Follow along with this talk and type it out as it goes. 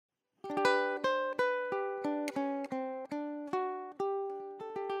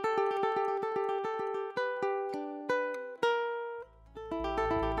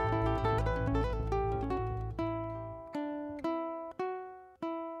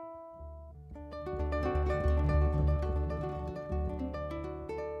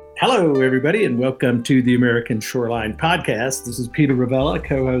Hello, everybody, and welcome to the American Shoreline Podcast. This is Peter Ravella,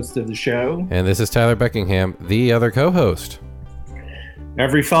 co-host of the show. And this is Tyler Beckingham, the other co-host.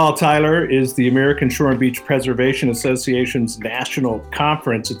 Every fall, Tyler, is the American Shore and Beach Preservation Association's national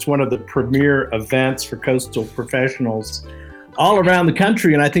conference. It's one of the premier events for coastal professionals all around the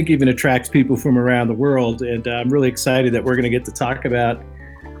country, and I think even attracts people from around the world. And I'm really excited that we're going to get to talk about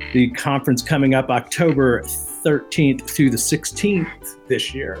the conference coming up October 13th through the 16th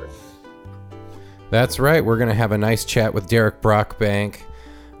this year. That's right. We're going to have a nice chat with Derek Brockbank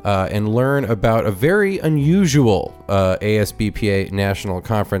and learn about a very unusual ASBPA National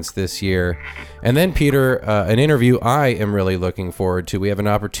Conference this year. And then, Peter, an interview I am really looking forward to. We have an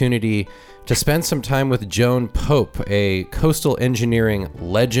opportunity to spend some time with Joan Pope, a coastal engineering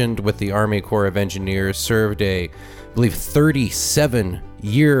legend with the Army Corps of Engineers, served I believe,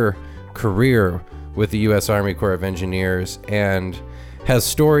 37-year career with the U.S. Army Corps of Engineers, and has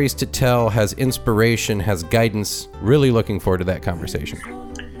stories to tell, has inspiration, has guidance. Really looking forward to that conversation.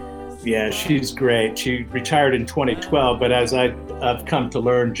 Yeah, she's great. She retired in 2012, but as I've come to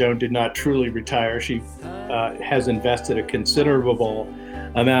learn, Joan did not truly retire. She has invested a considerable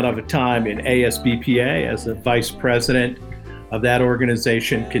amount of time in ASBPA as a vice president of that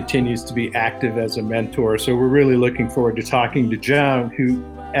organization, continues to be active as a mentor. So we're really looking forward to talking to Joan, who,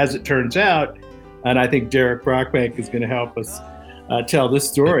 as it turns out, and I think Derek Brockbank is going to help us tell this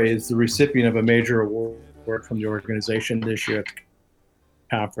story, is the recipient of a major award from the organization this year at the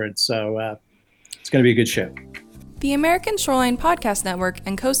conference. So it's going to be a good show. The American Shoreline Podcast Network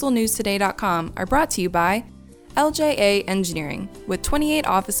and CoastalNewsToday.com are brought to you by LJA Engineering. With 28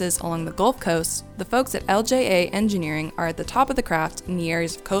 offices along the Gulf Coast, the folks at LJA Engineering are at the top of the craft in the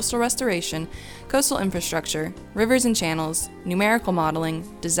areas of coastal restoration, coastal infrastructure, rivers and channels, numerical modeling,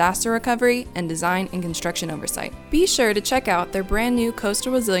 disaster recovery, and design and construction oversight. Be sure to check out their brand new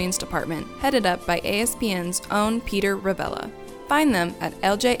Coastal Resilience Department, headed up by ASBN's own Peter Ravella. Find them at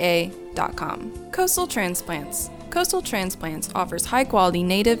lja.com. Coastal Transplants. Coastal Transplants offers high-quality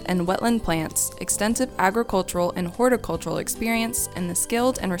native and wetland plants, extensive agricultural and horticultural experience, and the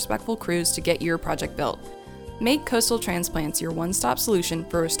skilled and respectful crews to get your project built. Make Coastal Transplants your one-stop solution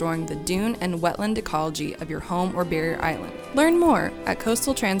for restoring the dune and wetland ecology of your home or barrier island. Learn more at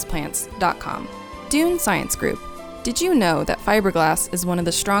coastaltransplants.com. Dune Science Group. Did you know that fiberglass is one of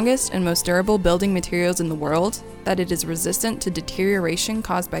the strongest and most durable building materials in the world? That it is resistant to deterioration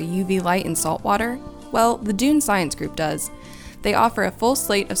caused by UV light and salt water? Well, the Dune Science Group does. They offer a full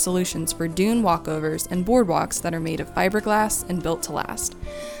slate of solutions for dune walkovers and boardwalks that are made of fiberglass and built to last.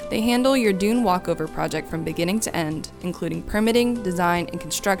 They handle your dune walkover project from beginning to end, including permitting, design, and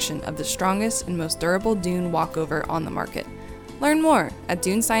construction of the strongest and most durable dune walkover on the market. Learn more at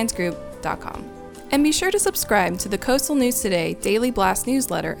dunesciencegroup.com. And be sure to subscribe to the Coastal News Today Daily Blast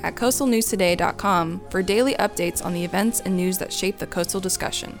newsletter at coastalnewstoday.com for daily updates on the events and news that shape the coastal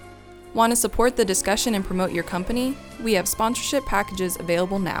discussion. Want to support the discussion and promote your company? We have sponsorship packages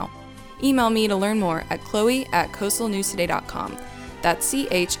available now. Email me to learn more at chloe@coastalnewstoday.com. That's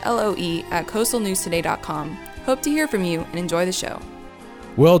CHLOE@coastalnewstoday.com. Hope to hear from you and enjoy the show.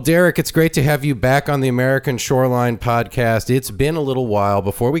 Well, Derek, it's great to have you back on the American Shoreline Podcast. It's been a little while.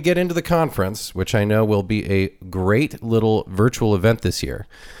 Before we get into the conference, which I know will be a great little virtual event this year,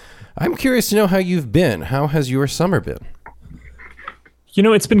 I'm curious to know how you've been. How has your summer been? You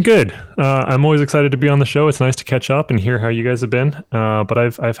know, it's been good. I'm always excited to be on the show. It's nice to catch up and hear how you guys have been. But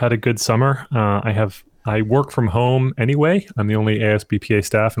I've had a good summer. I work from home anyway. I'm the only ASBPA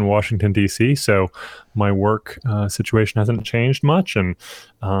staff in Washington, D.C., so my work situation hasn't changed much. And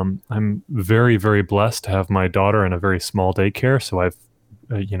I'm very, very blessed to have my daughter in a very small daycare. So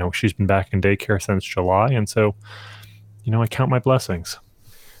she's been back in daycare since July. And so, I count my blessings.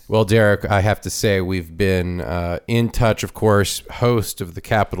 Well, Derek, I have to say we've been in touch, of course, host of the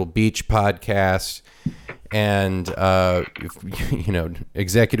Capitol Beach podcast and,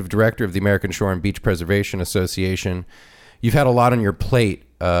 executive director of the American Shore and Beach Preservation Association. You've had a lot on your plate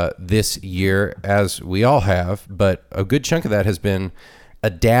this year, as we all have, but a good chunk of that has been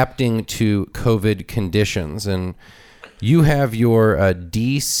adapting to COVID conditions. And you have your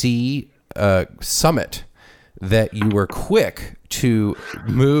DC summit that you were quick to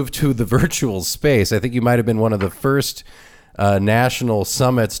move to the virtual space. I think you might have been one of the first national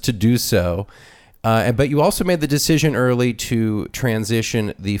summits to do so. But you also made the decision early to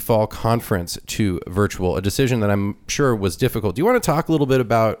transition the fall conference to virtual, a decision that I'm sure was difficult. Do you want to talk a little bit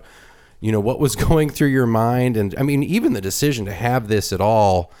about, what was going through your mind? And I mean, even the decision to have this at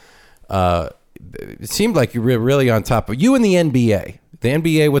all, it seemed like you were really on top of you and the NBA. The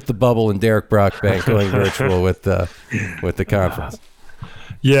NBA with the bubble and Derek Brockbank going virtual with the conference.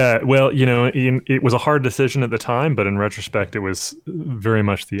 Yeah, well, it was a hard decision at the time, but in retrospect, it was very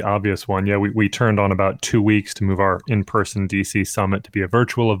much the obvious one. Yeah, we turned on about 2 weeks to move our in-person DC summit to be a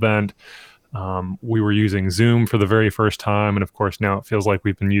virtual event. We were using Zoom for the very first time. And of course, now it feels like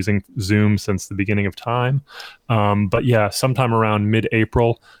we've been using Zoom since the beginning of time. But yeah, sometime around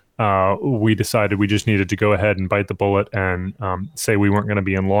mid-April, we decided we just needed to go ahead and bite the bullet and say we weren't going to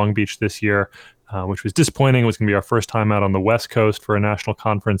be in Long Beach this year, which was disappointing. It was going to be our first time out on the West Coast for a national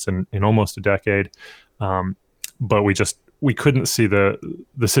conference in almost a decade. But we couldn't see the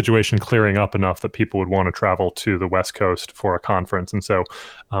situation clearing up enough that people would want to travel to the West Coast for a conference. And so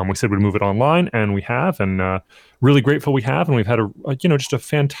we said we'd move it online, and we have, and really grateful we have. And we've had just a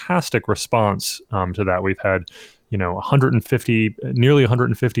fantastic response to that. We've had, nearly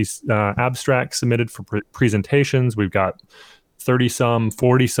 150 abstracts submitted for presentations. We've got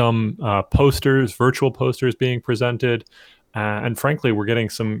 40-some posters, virtual posters being presented. And frankly, we're getting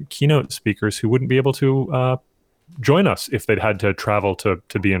some keynote speakers who wouldn't be able to join us if they'd had to travel to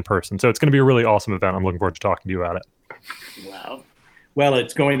be in person. So it's going to be a really awesome event. I'm looking forward to talking to you about it. Wow. Well,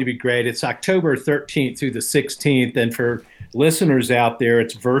 it's going to be great. It's October 13th through the 16th. And for listeners out there,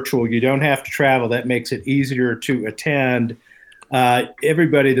 it's virtual. You don't have to travel. That makes it easier to attend.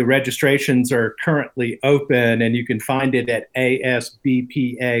 Everybody, the registrations are currently open, and you can find it at asbpa.org.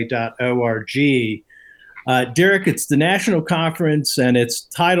 Derek, it's the national conference, and it's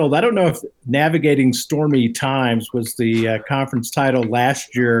titled, I don't know if Navigating Stormy Times was the conference title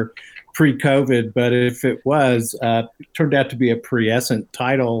last year pre-COVID, but if it was, it turned out to be a prescient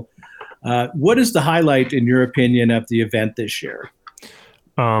title. What is the highlight, in your opinion, of the event this year?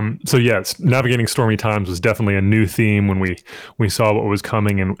 So yes, Navigating Stormy Times was definitely a new theme when we saw what was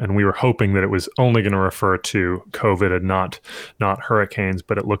coming, and we were hoping that it was only going to refer to COVID and not hurricanes,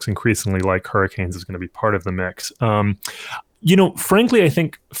 but it looks increasingly like hurricanes is going to be part of the mix. Frankly, I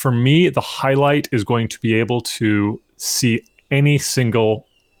think for me, the highlight is going to be able to see any single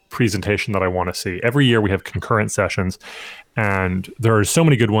presentation that I want to see. Every year we have concurrent sessions, and there are so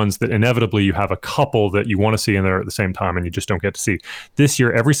many good ones that inevitably you have a couple that you want to see in there at the same time and you just don't get to see. This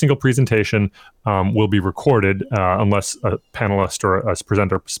year, every single presentation will be recorded unless a panelist or a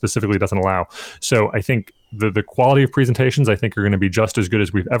presenter specifically doesn't allow. So I think the quality of presentations, I think, are going to be just as good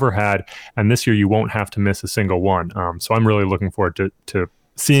as we've ever had. And this year you won't have to miss a single one. So I'm really looking forward to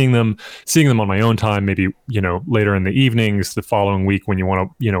seeing them on my own time, maybe, later in the evenings, the following week when you want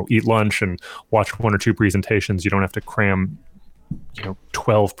to, eat lunch and watch one or two presentations. You don't have to cram,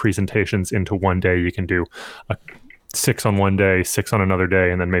 12 presentations into one day. You can do 6 on one day, 6 on another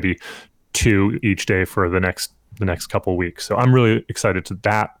day, and then maybe 2 each day for the next couple of weeks. So I'm really excited to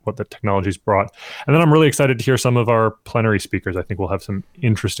what the technology's brought. And then I'm really excited to hear some of our plenary speakers. I think we'll have some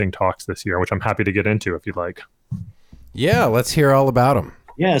interesting talks this year, which I'm happy to get into if you'd like. Yeah, let's hear all about them.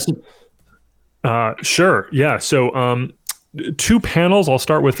 Yes. Sure. Yeah. So 2 panels. I'll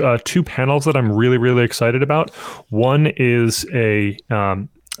start with 2 panels that I'm really, really excited about. One is a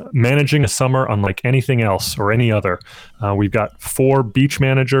managing a summer unlike anything else or any other. We've got 4 beach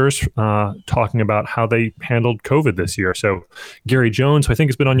managers talking about how they handled COVID this year. So Gary Jones, who I think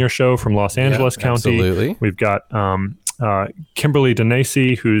has been on your show from Los Angeles County. Absolutely. We've got Kimberly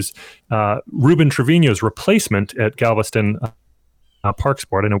Denesi, who's Ruben Trevino's replacement at Galveston Parks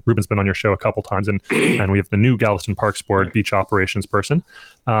Board. I know Ruben's been on your show a couple times, and we have the new Galveston Parks Board beach operations person.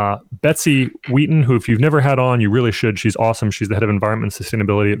 Betsy Wheaton, who if you've never had on, you really should. She's awesome. She's the head of environment and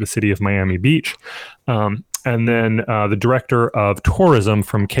sustainability at the city of Miami Beach. And then the director of tourism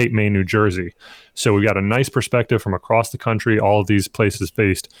from Cape May, New Jersey. So we've got a nice perspective from across the country. All of these places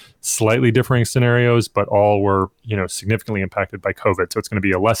faced slightly differing scenarios, but all were, significantly impacted by COVID. So it's going to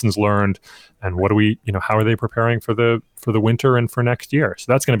be a lessons learned, and how are they preparing for the winter and for next year?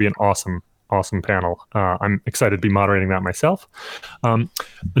 So that's going to be an awesome panel. I'm excited to be moderating that myself.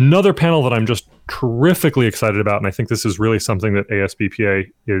 Another panel that I'm just terrifically excited about, and I think this is really something that ASBPA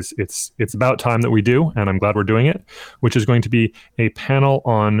it's about time that we do, and I'm glad we're doing it, which is going to be a panel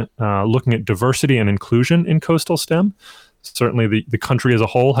on looking at diversity and inclusion in coastal STEM. Certainly the country as a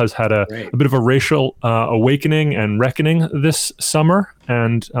whole has had a bit of a racial awakening and reckoning this summer,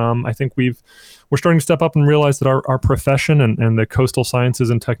 and I think we're starting to step up and realize that our profession and the coastal sciences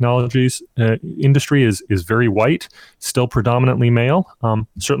and technologies industry is very white, still predominantly male,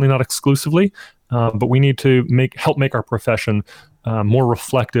 certainly not exclusively, but we need to help make our profession more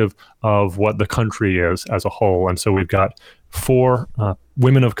reflective of what the country is as a whole. And so we've got 4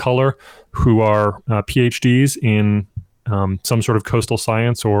 women of color who are PhDs in some sort of coastal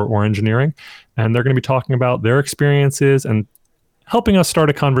science or engineering, and they're going to be talking about their experiences and helping us start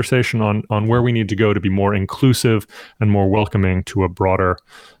a conversation on where we need to go to be more inclusive and more welcoming to a broader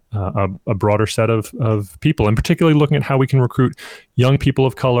set of people, and particularly looking at how we can recruit young people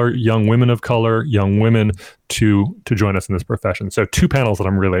of color, young women of color, young women to join us in this profession. So 2 panels that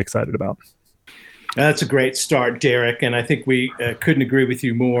I'm really excited about. That's a great start, Derek, and I think we couldn't agree with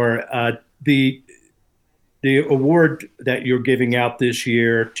you more. The award that you're giving out this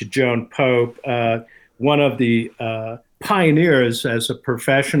year to Joan Pope, one of the pioneers as a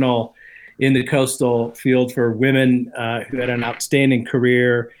professional in the coastal field for women who had an outstanding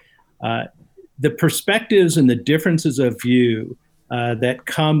career. The perspectives and the differences of view that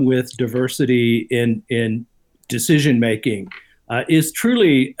come with diversity in decision making is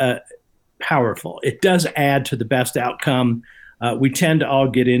truly powerful. It does add to the best outcome. We tend to all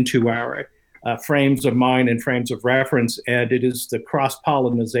get into our frames of mind and frames of reference, and it is the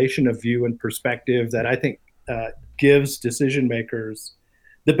cross-pollination of view and perspective that I think gives decision makers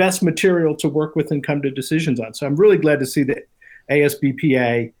the best material to work with and come to decisions on. So I'm really glad to see the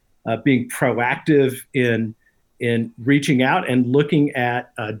ASBPA being proactive in reaching out and looking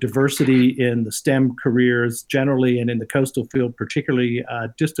at diversity in the STEM careers generally and in the coastal field particularly.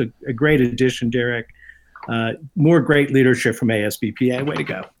 Just a great addition, Derek. More great leadership from ASBPA. Way to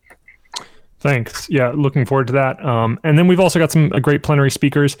go. Thanks. Yeah, looking forward to that. And then we've also got some great plenary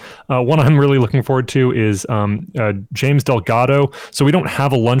speakers. One I'm really looking forward to is James Delgado. So we don't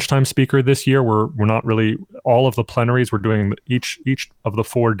have a lunchtime speaker this year. We're not really all of the plenaries. We're doing each of the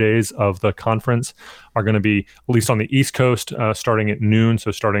 4 days of the conference are going to be at least on the East Coast, starting at noon.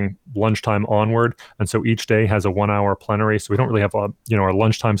 So starting lunchtime onward. And so each day has a 1 hour plenary. So we don't really have our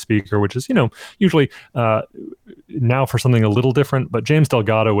lunchtime speaker, which is, usually now for something a little different, but James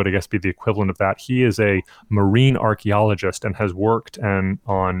Delgado would, I guess, be the equivalent of that. He is a marine archaeologist and has worked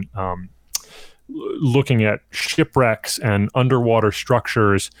on looking at shipwrecks and underwater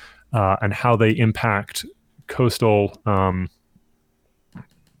structures and how they impact coastal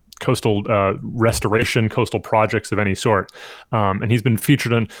restoration, coastal projects of any sort. And he's been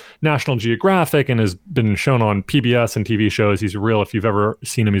featured on National Geographic and has been shown on PBS and TV shows. If you've ever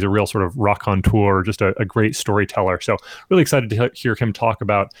seen him, he's a real sort of raconteur, just a great storyteller. So really excited to hear him talk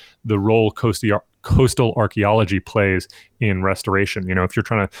about the role coastal archaeology plays in restoration. If you're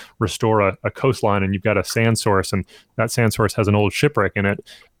trying to restore a coastline and you've got a sand source and that sand source has an old shipwreck in it,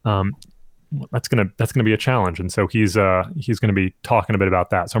 that's gonna be a challenge, and so he's gonna be talking a bit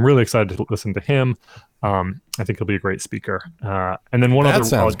about that. So I'm really excited to listen to him. I think he'll be a great speaker. And then that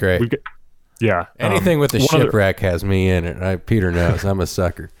sounds great. Anything with a shipwreck has me in it. Peter knows I'm a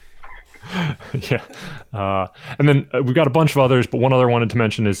sucker. Yeah. And then we've got a bunch of others, but one other I wanted to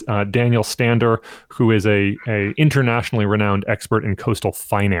mention is Daniel Stander, who is a internationally renowned expert in coastal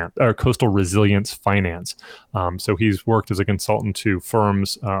finance or coastal resilience finance. So he's worked as a consultant to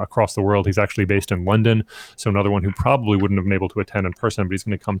firms across the world. He's actually based in London. So another one who probably wouldn't have been able to attend in person, but he's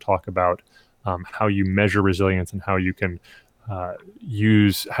going to come talk about how you measure resilience and how you can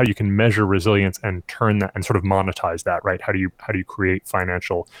measure resilience and turn that and sort of monetize that, right? How do you create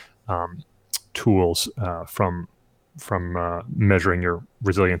financial tools from measuring your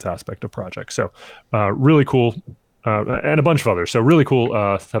resilience aspect of projects. So really cool, and a bunch of others. So really cool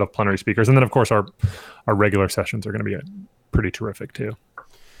set of plenary speakers. And then, of course, our regular sessions are going to be pretty terrific, too.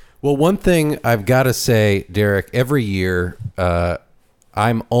 Well, one thing I've got to say, Derek, every year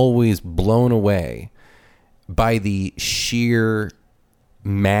I'm always blown away by the sheer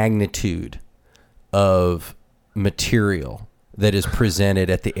magnitude of material that is presented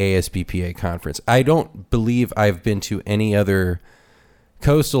at the ASBPA conference. I don't believe I've been to any other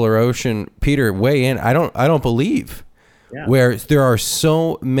coastal or ocean, Peter, weigh in. I don't believe where there are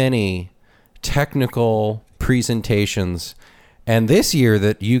so many technical presentations, and this year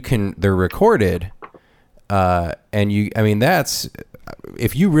that they're recorded, that's,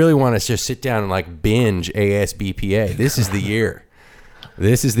 if you really want to just sit down and like binge ASBPA, this is the year.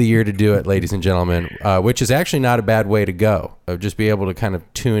 This is the year to do it, ladies and gentlemen, which is actually not a bad way to go. Just be able to kind of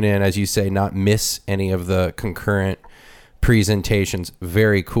tune in, as you say, not miss any of the concurrent presentations.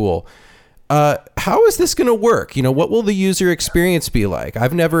 Very cool. How is this going to work? What will the user experience be like?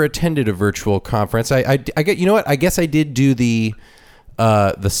 I've never attended a virtual conference. I get, I guess I did do the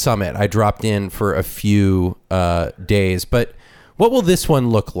summit. I dropped in for a few days, but what will this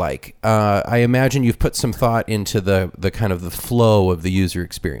one look like? I imagine you've put some thought into the kind of the flow of the user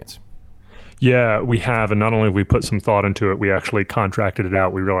experience. Yeah, we have. And not only have we put some thought into it, we actually contracted it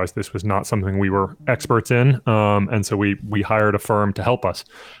out. We realized this was not something we were experts in. And so we hired a firm to help us.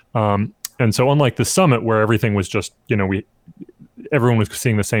 And so unlike the summit where everything was just, everyone was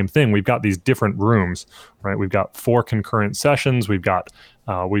seeing the same thing. We've got these different rooms, right? We've got 4 concurrent sessions. We've got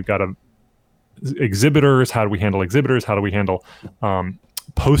exhibitors. How do we handle exhibitors? How do we handle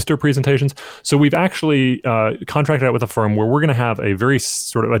poster presentations? So we've actually contracted out with a firm where we're going to have a very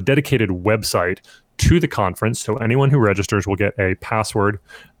sort of a dedicated website to the conference. So anyone who registers will get a password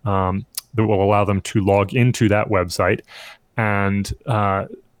that will allow them to log into that website. And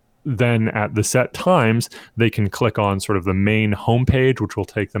then at the set times, they can click on sort of the main homepage, which will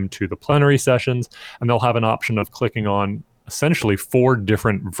take them to the plenary sessions. And they'll have an option of clicking on essentially 4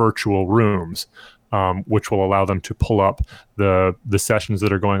 different virtual rooms, which will allow them to pull up the sessions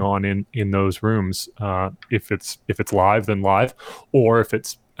that are going on in those rooms. If it's live, then live, or if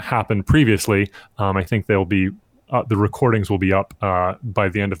it's happened previously, I think they'll be the recordings will be up by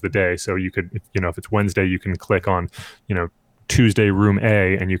the end of the day. So you could, if it's Wednesday, you can click on, Tuesday room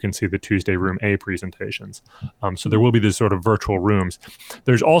A, and you can see the Tuesday room A presentations. So there will be these sort of virtual rooms.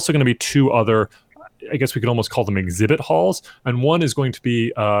 There's also going to be 2 other, I guess we could almost call them exhibit halls. And one is going to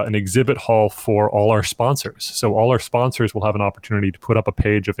be an exhibit hall for all our sponsors. So all our sponsors will have an opportunity to put up a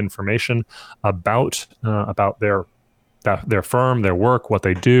page of information about their firm, their work, what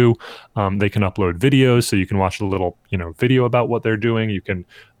they do. They can upload videos, so you can watch a little, video about what they're doing. You can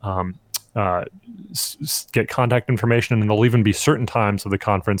get contact information, and there'll even be certain times of the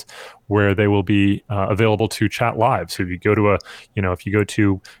conference where they will be available to chat live. So if you go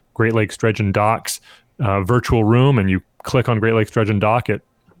to Great Lakes Dredge and Docks virtual room, and you click on Great Lakes Dredge and Dock at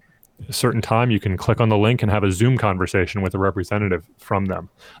a certain time, you can click on the link and have a Zoom conversation with a representative from them.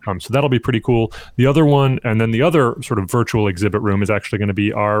 So that'll be pretty cool. The other one, and then the other sort of virtual exhibit room is actually going to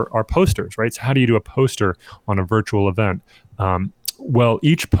be our posters, right? So how do you do a poster on a virtual event? Well,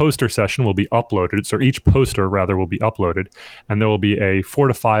 each poster session will be uploaded, so each poster rather will be uploaded, and there will be a 4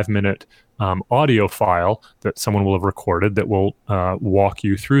 to 5 minute audio file that someone will have recorded that will walk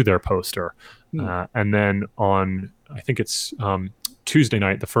you through their poster. And then on, I think it's Tuesday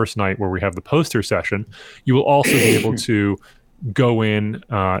night, the first night where we have the poster session, you will also be able to go in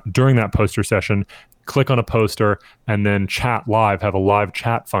during that poster session, click on a poster, and then chat live, have a live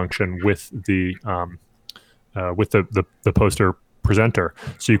chat function with the poster presenter.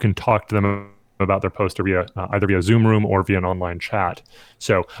 So you can talk to them about their poster via either via Zoom room or via an online chat.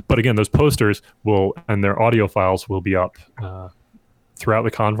 So, but again, those posters and their audio files will be up throughout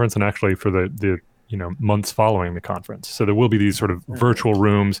the conference, and actually for the months following the conference. So there will be these sort of virtual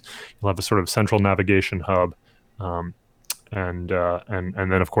rooms. You'll have a sort of central navigation hub, and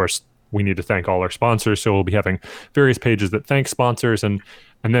then of course we need to thank all our sponsors. So we'll be having various pages that thank sponsors, and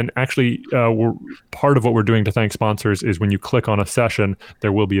then actually part of what we're doing to thank sponsors is when you click on a session,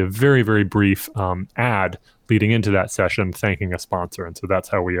 there will be a very, very brief ad leading into that session thanking a sponsor. And so that's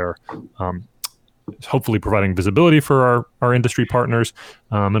how we are hopefully providing visibility for our industry partners,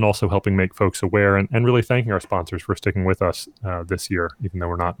 and also helping make folks aware and really thanking our sponsors for sticking with us this year, even though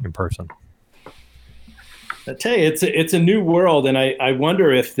we're not in person. I tell you, it's a new world, and I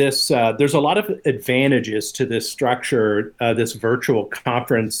wonder if this there's a lot of advantages to this structure, this virtual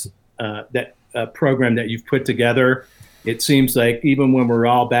conference program that you've put together. It seems like even when we're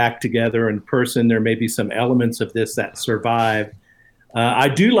all back together in person, there may be some elements of this that survive. I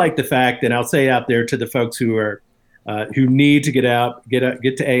do like the fact, and I'll say out there to the folks who need to get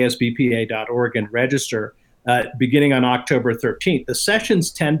to asbpa.org and register, beginning on October 13th. The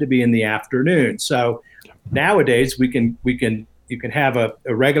sessions tend to be in the afternoon, so nowadays you can have a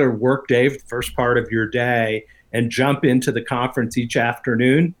regular work day, first part of your day, and jump into the conference each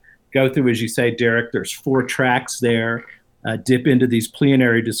afternoon. Go through, as you say, Derek, there's 4 tracks there. Dip into these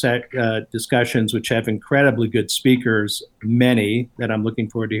plenary discussions, which have incredibly good speakers, many that I'm looking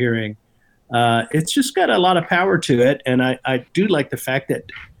forward to hearing. It's just got a lot of power to it, and I do like the fact that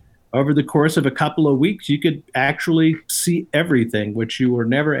over the course of a couple of weeks, you could actually see everything, which you were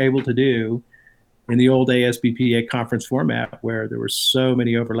never able to do in the old ASBPA conference format, where there were so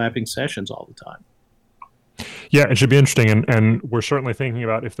many overlapping sessions all the time. Yeah, it should be interesting, and we're certainly thinking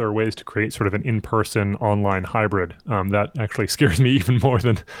about if there are ways to create sort of an in-person online hybrid. That actually scares me even more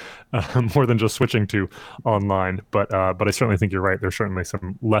than just switching to online. But I certainly think you're right. There's certainly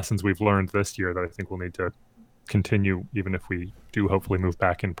some lessons we've learned this year that I think we'll need to continue, even if we do hopefully move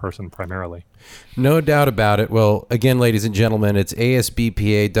back in person primarily. No doubt about it. Well, again, ladies and gentlemen, it's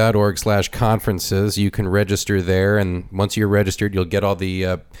asbpa.org/conferences. You can register there, and once you're registered, you'll get all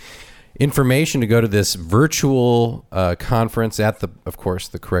the information to go to this virtual conference at of course,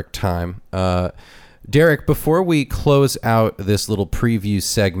 the correct time. Derek, before we close out this little preview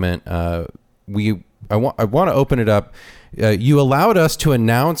segment, we I want to open it up. You allowed us to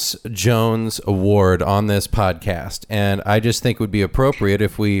announce Joan's award on this podcast, and I just think it would be appropriate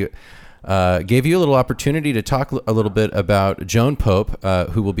if we gave you a little opportunity to talk a little bit about Joan Pope,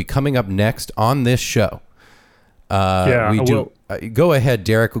 who will be coming up next on this show. Go ahead,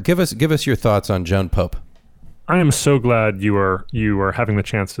 Derek. Give us your thoughts on Joan Pope. I am so glad you are having the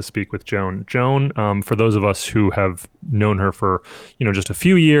chance to speak with Joan. Joan, for those of us who have known her for just a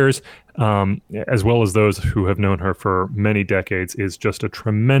few years, as well as those who have known her for many decades, is just a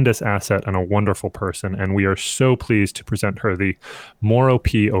tremendous asset and a wonderful person. And we are so pleased to present her the Morrow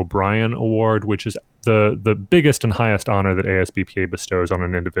P. O'Brien Award, which is the biggest and highest honor that ASBPA bestows on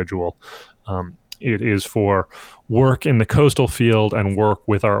an individual. It is for work in the coastal field and work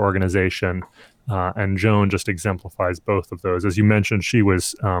with our organization. And Joan just exemplifies both of those. As you mentioned, she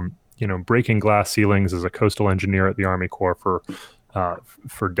was, breaking glass ceilings as a coastal engineer at the Army Corps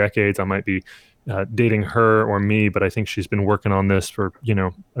for decades. I might be dating her or me, but I think she's been working on this for,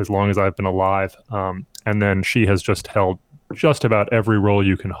 as long as I've been alive. And then she has just held just about every role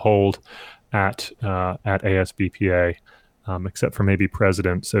you can hold at ASBPA. Except for maybe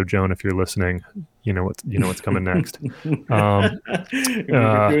president. So Joan, if you're listening, you know what's coming next. We're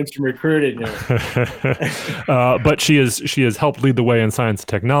doing some recruiting now. But she has helped lead the way in science and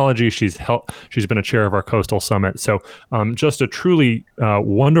technology. She's been a chair of our Coastal Summit. So just a truly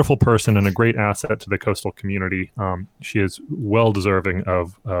wonderful person and a great asset to the coastal community. She is well deserving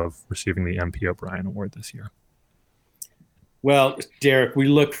of receiving the MP O'Brien Award this year. Well, Derek, we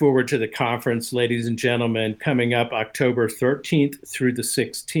look forward to the conference, ladies and gentlemen, coming up October 13th through the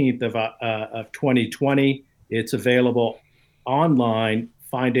 16th of 2020. It's available online.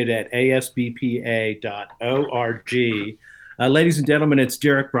 Find it at asbpa.org. Ladies and gentlemen, it's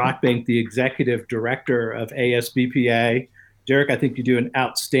Derek Brockbank, the Executive Director of ASBPA. Derek, I think you do an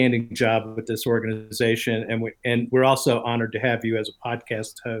outstanding job with this organization, and we're also honored to have you as a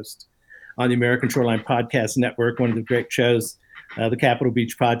podcast host on the American Shoreline Podcast Network, one of the great shows, the Capitol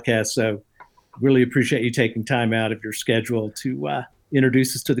Beach Podcast. So really appreciate you taking time out of your schedule to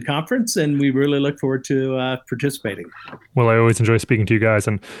introduce us to the conference, and we really look forward to participating. Well, I always enjoy speaking to you guys,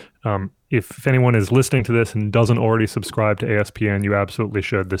 and if anyone is listening to this and doesn't already subscribe to ASPN, you absolutely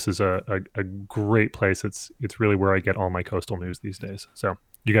should. This is a great place. It's really where I get all my coastal news these days. So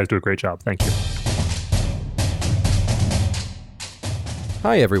you guys do a great job. Thank you.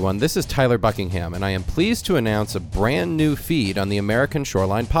 Hi everyone, this is Tyler Buckingham, and I am pleased to announce a brand new feed on the American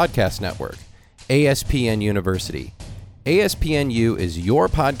Shoreline Podcast Network, ASPN University. ASPNU is your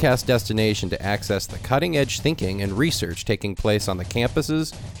podcast destination to access the cutting-edge thinking and research taking place on the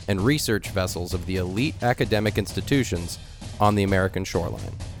campuses and research vessels of the elite academic institutions on the American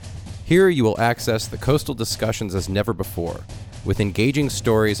shoreline. Here you will access the coastal discussions as never before, with engaging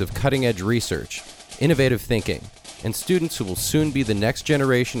stories of cutting-edge research, innovative thinking, and students who will soon be the next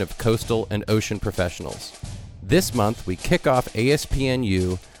generation of coastal and ocean professionals. This month, we kick off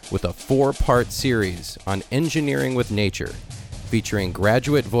ASPNU with a 4-part series on engineering with nature, featuring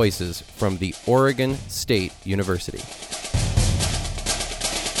graduate voices from the Oregon State University.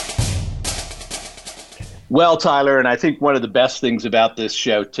 Well, Tyler, and I think one of the best things about this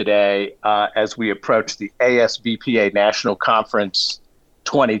show today, as we approach the ASBPA National Conference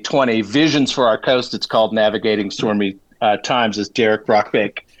 2020, Visions for Our Coast, it's called Navigating Stormy Times, as Derek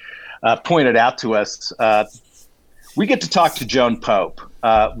Brockbank pointed out to us. We get to talk to Joan Pope,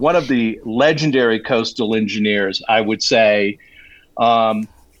 one of the legendary coastal engineers, I would say, on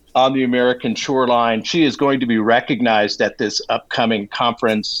the American shoreline. She is going to be recognized at this upcoming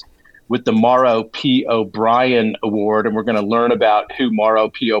conference with the Morrow P. O'Brien Award, and we're going to learn about who Morrow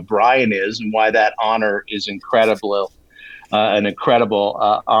P. O'Brien is and why that honor is an incredible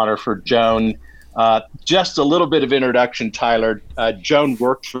honor for Joan. Just a little bit of introduction, Tyler. Joan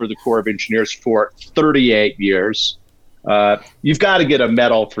worked for the Corps of Engineers for 38 years. You've got to get a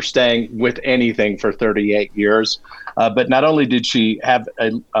medal for staying with anything for 38 years. But not only did she have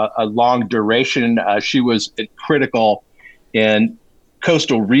a long duration, she was critical in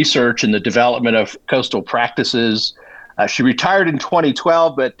coastal research and the development of coastal practices. She retired in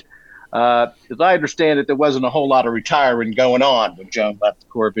 2012, but as I understand it, there wasn't a whole lot of retiring going on when Joan left the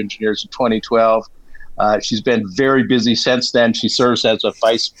Corps of Engineers in 2012. She's been very busy since then. She serves as a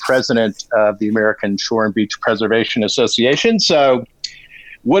vice president of the American Shore and Beach Preservation Association. So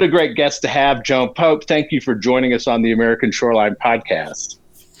what a great guest to have, Joan Pope. Thank you for joining us on the American Shoreline Podcast.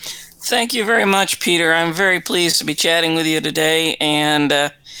 Thank you very much, Peter. I'm very pleased to be chatting with you today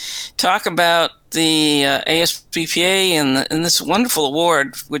and talk about the ASBPA and this wonderful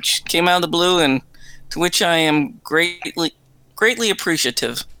award, which came out of the blue and to which I am greatly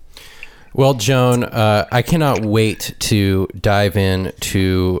appreciative. Well, Joan, I cannot wait to dive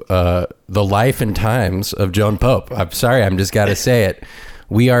into the life and times of Joan Pope. I'm sorry, I'm just got to say it.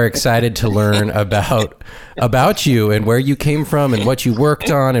 We are excited to learn about you and where you came from and what you worked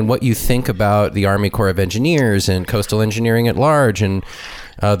on and what you think about the Army Corps of Engineers and coastal engineering at large and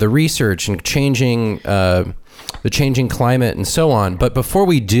the research and the changing climate and so on. But before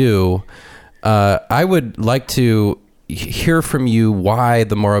we do, I would like to hear from you why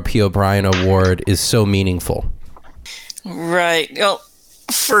the Mauro P. O'Brien Award is so meaningful. Right. Well,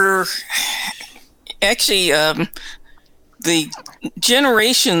 for actually, the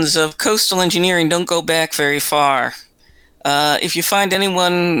generations of coastal engineering don't go back very far. If you find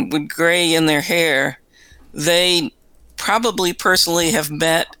anyone with gray in their hair, they probably personally have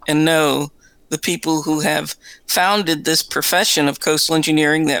met and know the people who have founded this profession of coastal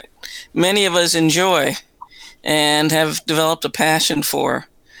engineering that many of us enjoy and have developed a passion for.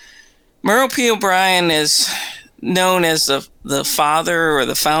 Mauro P. O'Brien is known as the father or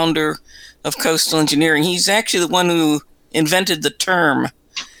the founder of coastal engineering. He's actually the one who invented the term.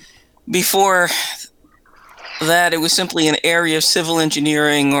 Before that, it was simply an area of civil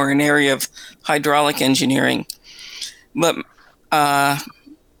engineering or an area of hydraulic engineering. But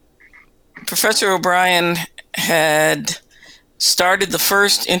Professor O'Brien had started the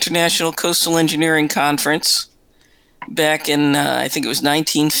first International Coastal Engineering Conference back in, I think it was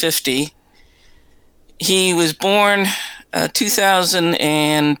 1950. He was born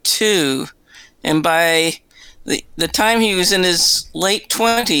 2002, and by the time he was in his late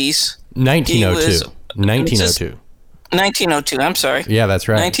 20s... 1902, I'm sorry. Yeah, that's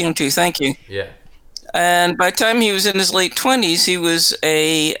right. 1902, thank you. Yeah. And by the time he was in his late 20s, he was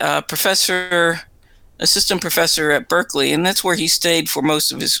a assistant professor at Berkeley, and that's where he stayed for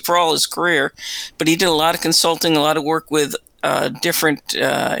all his career. But he did a lot of consulting, a lot of work with different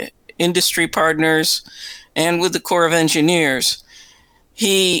industry partners and with the Corps of Engineers.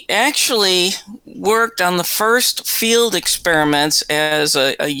 He actually worked on the first field experiments as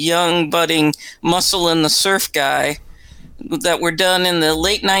a young, budding muscle in the surf guy that were done in the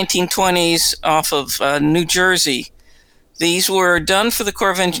late 1920s off of New Jersey. These were done for the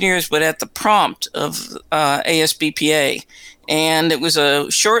Corps of Engineers, but at the prompt of ASBPA. And it was a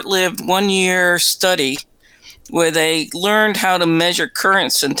short-lived one-year study where they learned how to measure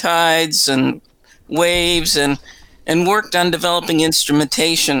currents and tides and waves and worked on developing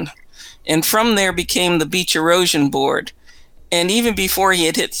instrumentation. And from there became the Beach Erosion Board. And even before he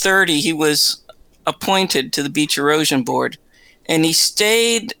had hit 30, he was appointed to the Beach Erosion Board. And he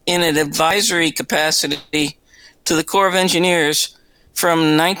stayed in an advisory capacity to the Corps of Engineers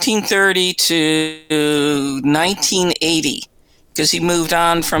from 1930 to 1980, because he moved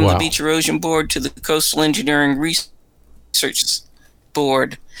on from the Beach Erosion Board to the Coastal Engineering Research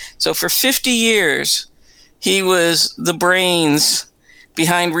Board. So for 50 years, he was the brains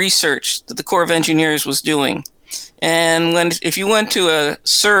behind research that the Corps of Engineers was doing. And if you went to a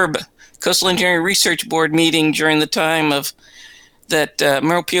CERB, Coastal Engineering Research Board meeting during the time of that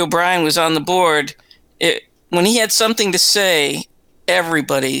Mauro P. O'Brien was on the board, when he had something to say,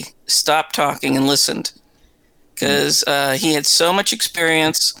 everybody stopped talking and listened, because he had so much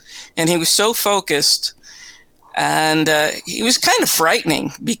experience and he was so focused. And he was kind of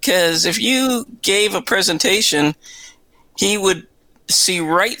frightening, because if you gave a presentation, he would see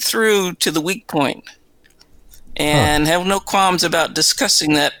right through to the weak point and have no qualms about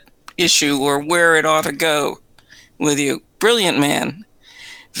discussing that issue or where it ought to go with you. Brilliant man,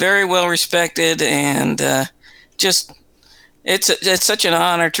 very well respected, and just it's such an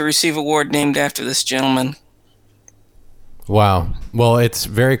honor to receive an award named after this gentleman. Wow. Well, it's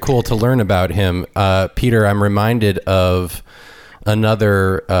very cool to learn about him. Peter, I'm reminded of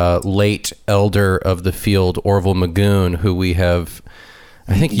another late elder of the field, Orville Magoon, who we have,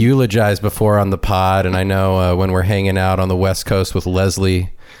 I think, eulogized before on the pod. And I know when we're hanging out on the West Coast with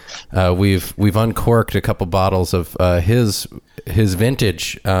Leslie, we've uncorked a couple bottles of his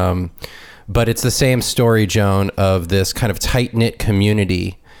vintage. But it's the same story, Joan, of this kind of tight-knit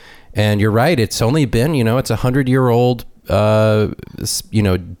community. And you're right, it's only been, it's 100-year-old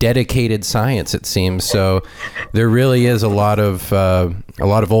dedicated science, it seems. So there really is a lot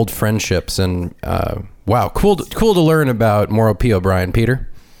of old friendships, and wow, cool to learn about Mauro P. O'Brien, Peter.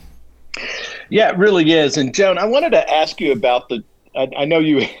 Yeah, it really is. And Joan, I wanted to ask you about I know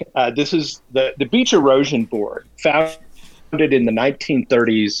you. This is the Beach Erosion Board, founded in the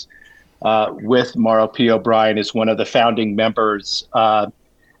 1930s with Mauro P. O'Brien as one of the founding members.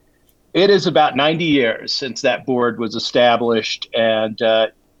 It is about 90 years since that board was established, and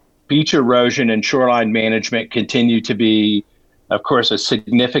beach erosion and shoreline management continue to be of course, a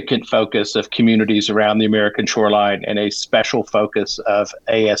significant focus of communities around the American shoreline and a special focus of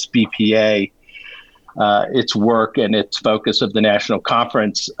ASBPA, its work and its focus of the national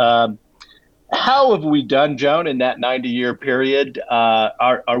conference. How have we done, Joan, in that 90-year period?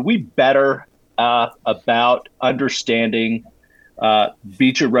 Are we better about understanding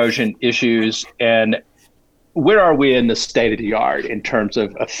beach erosion issues, and where are we in the state of the art in terms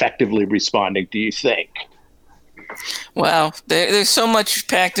of effectively responding, do you think? Wow, there's so much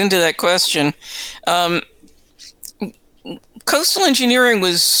packed into that question. Coastal engineering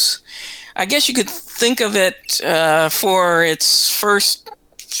was, I guess you could think of it for its first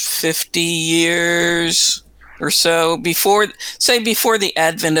 50 years or so before the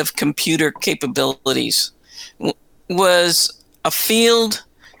advent of computer capabilities, was a field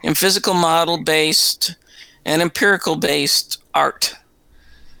in physical model based and empirical based art.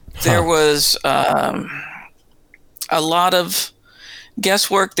 There was a lot of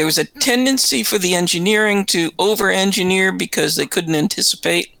guesswork. There was a tendency for the engineering to over-engineer because they couldn't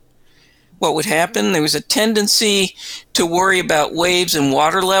anticipate what would happen. There was a tendency to worry about waves and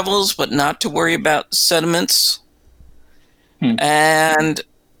water levels, but not to worry about sediments. And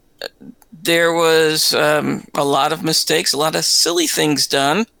there was a lot of mistakes, a lot of silly things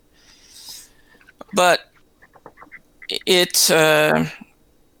done. But it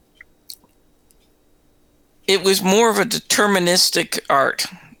was more of a deterministic art.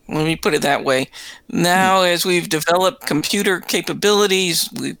 Let me put it that way. Now, as we've developed computer capabilities,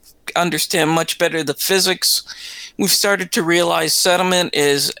 we understand much better the physics. We've started to realize sediment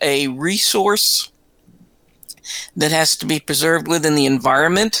is a resource that has to be preserved within the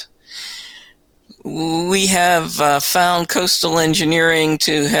environment. We have found coastal engineering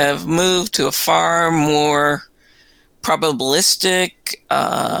to have moved to a far more probabilistic,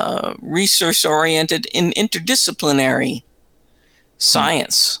 resource-oriented, and interdisciplinary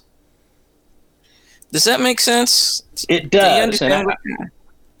science. Does that make sense? It does.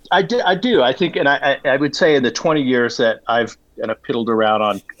 I do. I think, and I would say in the 20 years that I've kind of piddled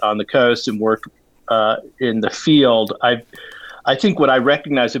around on the coast and worked in the field, I think what I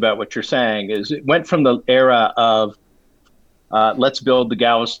recognize about what you're saying is it went from the era of let's build the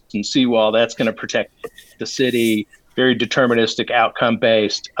Galveston seawall, that's going to protect the city, very deterministic,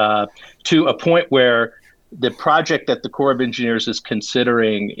 outcome-based, to a point where the project that the Corps of Engineers is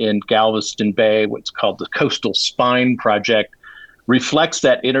considering in Galveston Bay, what's called the Coastal Spine Project, reflects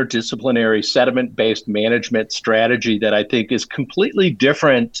that interdisciplinary sediment-based management strategy that I think is completely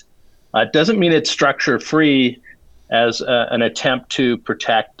different. It doesn't mean it's structure-free as an attempt to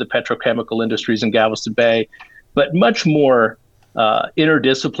protect the petrochemical industries in Galveston Bay, but much more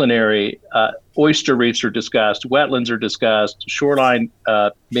interdisciplinary. Oyster reefs are discussed, wetlands are discussed, shoreline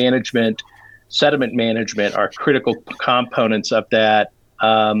management, sediment management are critical components of that.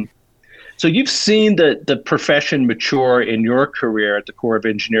 So you've seen the profession mature in your career at the Corps of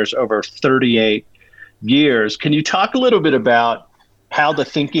Engineers over 38 years. Can you talk a little bit about how the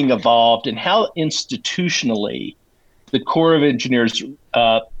thinking evolved and how institutionally the Corps of Engineers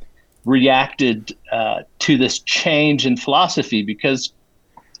reacted to this change in philosophy? Because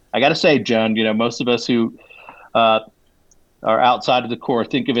I got to say, Joan, most of us who are outside of the Corps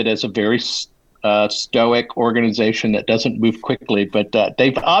think of it as a very stoic organization that doesn't move quickly, but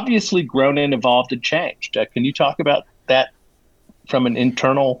they've obviously grown and evolved and changed. Can you talk about that from an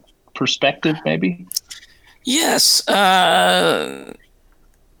internal perspective, maybe? Yes. Well,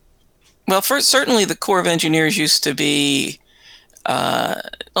 first, certainly the Corps of Engineers used to be, all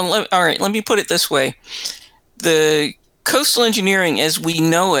right, let me put it this way. The coastal engineering as we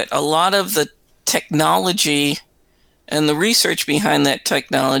know it, a lot of the technology and the research behind that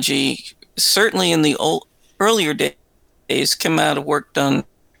technology, certainly in the earlier days, came out of work done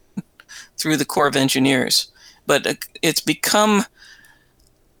through the Corps of Engineers. But it's become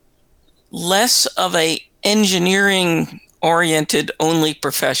less of a engineering-oriented only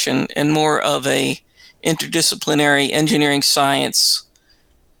profession and more of a interdisciplinary engineering science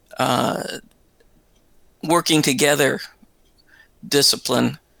working together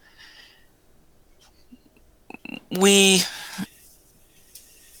discipline. We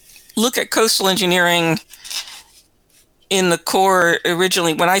look at coastal engineering in the Corps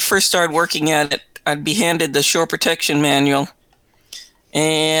originally. When I first started working at it, I'd be handed the shore protection manual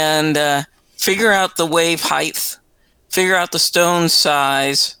and figure out the wave height, figure out the stone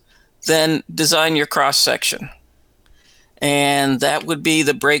size, then design your cross section. And that would be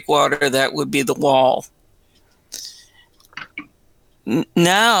the breakwater, that would be the wall.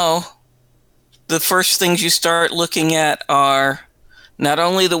 Now, the first things you start looking at are not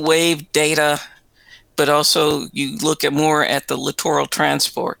only the wave data, but also you look at more at the littoral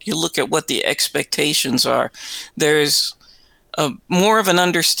transport. You look at what the expectations are. There's more of an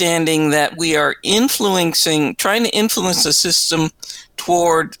understanding that we are trying to influence the system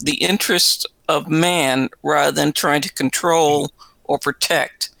toward the interest of man rather than trying to control or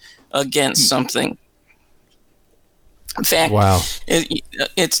protect against something. In fact, wow.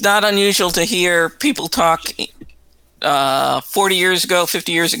 It's not unusual to hear people talk 40 years ago,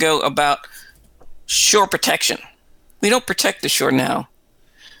 50 years ago about shore protection. We don't protect the shore now.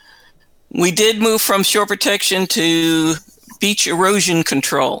 We did move from shore protection to beach erosion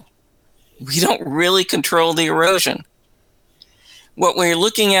control. We don't really control the erosion. What we're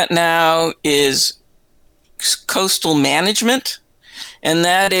looking at now is coastal management, and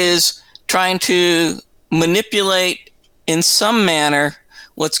that is trying to manipulate in some manner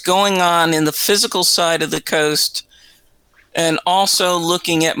what's going on in the physical side of the coast, and also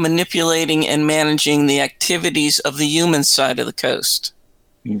looking at manipulating and managing the activities of the human side of the coast.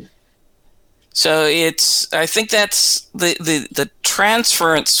 Mm. So I think that's the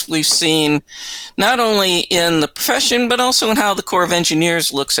transference we've seen, not only in the profession, but also in how the Corps of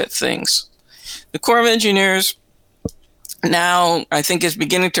Engineers looks at things. The Corps of Engineers now, I think, is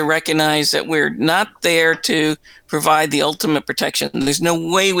beginning to recognize that we're not there to provide the ultimate protection. There's no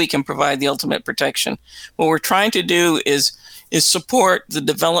way we can provide the ultimate protection. What we're trying to do is support the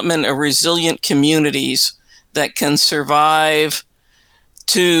development of resilient communities that can survive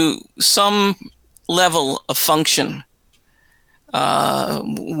to some level of function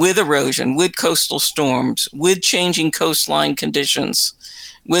with erosion, with coastal storms, with changing coastline conditions,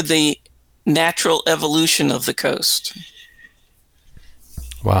 with the natural evolution of the coast.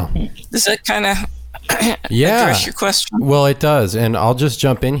 Wow. Does that kind of address your question? Well, it does. And I'll just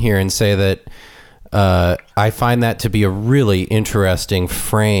jump in here and say that I find that to be a really interesting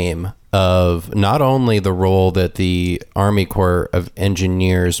frame of not only the role that the Army Corps of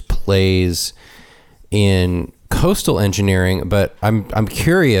Engineers plays in coastal engineering, but I'm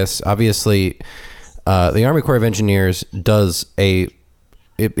curious. Obviously, the Army Corps of Engineers is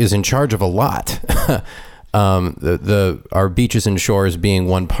in charge of a lot. Our beaches and shores being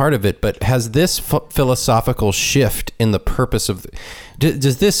one part of it, but has this philosophical shift in the purpose of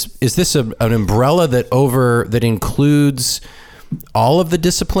is this an umbrella that includes all of the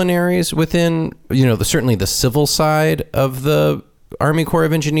disciplinaries within, certainly the civil side of the Army Corps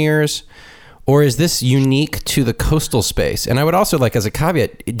of Engineers, or is this unique to the coastal space? And I would also like, as a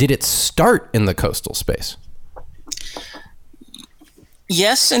caveat, did it start in the coastal space?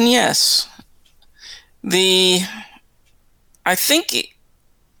 Yes and yes. I think,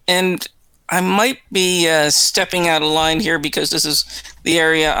 and I might be stepping out of line here because this is the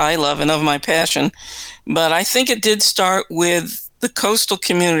area I love and of my passion, but I think it did start with the coastal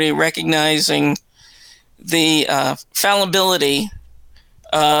community recognizing the fallibility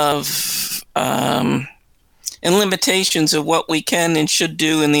of and limitations of what we can and should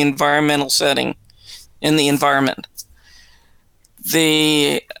do in the environmental setting, in the environment.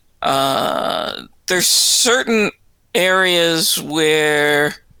 There's certain areas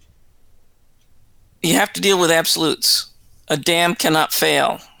where you have to deal with absolutes. A dam cannot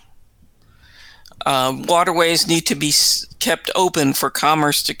fail. Waterways need to be kept open for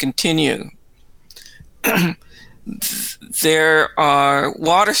commerce to continue. Water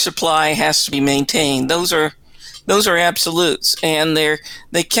supply has to be maintained. Those are absolutes, and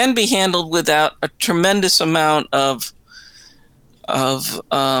they can be handled without a tremendous amount of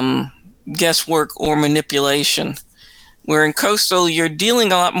guesswork or manipulation. Where in coastal, you're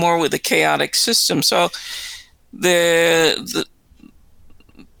dealing a lot more with a chaotic system. So the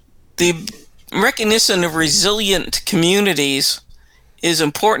recognition of resilient communities is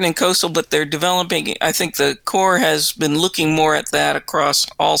important in coastal, but they're developing. I think the Corps has been looking more at that across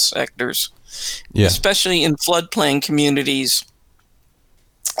all sectors, especially in floodplain communities,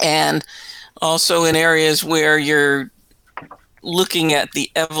 and also in areas where you're looking at the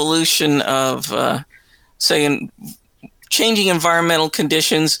evolution of, say, in changing environmental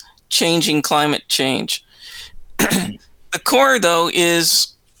conditions, changing climate change. The Corps, though,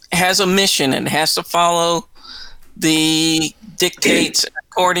 has a mission and has to follow the dictates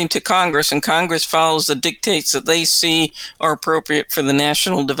according to Congress, and Congress follows the dictates that they see are appropriate for the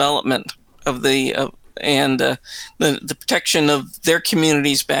national development of the protection of their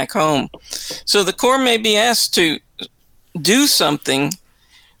communities back home. So the Corps may be asked to do something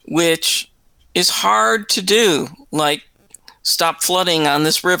which is hard to do, like stop flooding on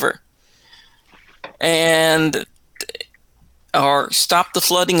this river. And or stop the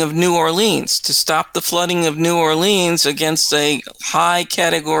flooding of New Orleans. To stop the flooding of New Orleans against a high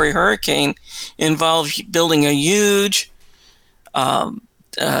category hurricane involves building a huge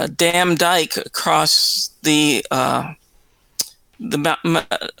dam dike across the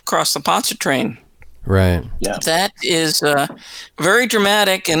Pontchartrain. Right. Yeah. That is very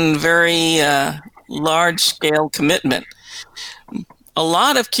dramatic and very large scale commitment. A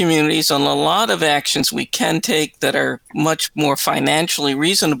lot of communities and a lot of actions we can take that are much more financially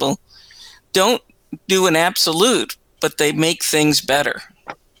reasonable don't do an absolute, but they make things better.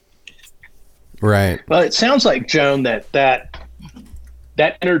 Right. Well, it sounds like, Joan, that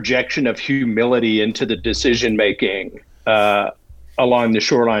interjection of humility into the decision making along the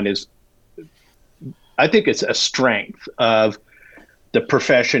shoreline is, I think it's a strength of the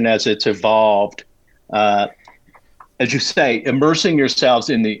profession as it's evolved. As you say, immersing yourselves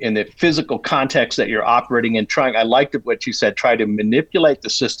in the physical context that you're operating in, I liked what you said, try to manipulate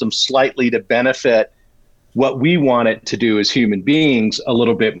the system slightly to benefit what we want it to do as human beings a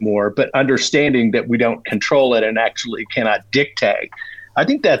little bit more, but understanding that we don't control it and actually cannot dictate. I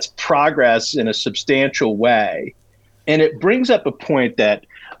think that's progress in a substantial way. And it brings up a point that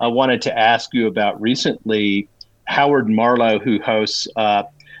I wanted to ask you about recently. Howard Marlowe, who hosts a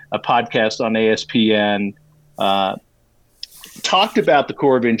podcast on ASPN, talked about the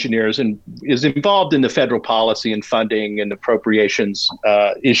Corps of Engineers and is involved in the federal policy and funding and appropriations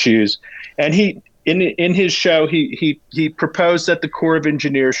issues. And he, in his show, he proposed that the Corps of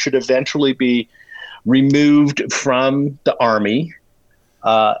Engineers should eventually be removed from the Army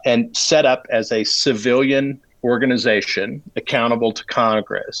and set up as a civilian organization accountable to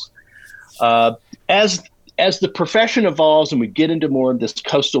Congress. As the profession evolves and we get into more of this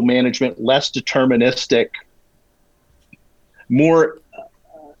coastal management, less deterministic, more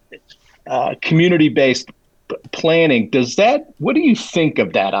community-based planning, what do you think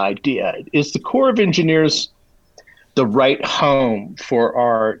of that idea? Is the Corps of Engineers the right home for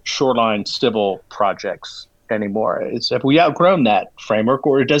our shoreline civil projects anymore? Have we outgrown that framework,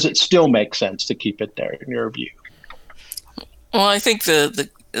 or does it still make sense to keep it there in your view? Well, I think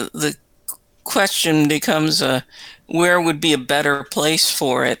the question becomes where would be a better place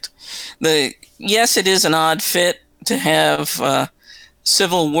for it? Yes, it is an odd fit to have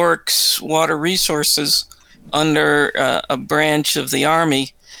civil works, water resources under a branch of the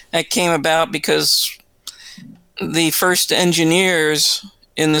Army. That came about because the first engineers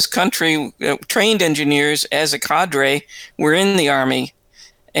in this country, trained engineers as a cadre, were in the Army.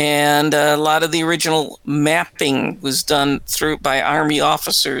 And a lot of the original mapping was done by Army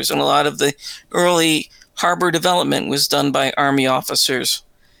officers, and a lot of the early harbor development was done by Army officers.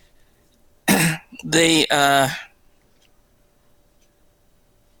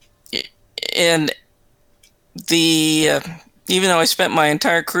 Even though I spent my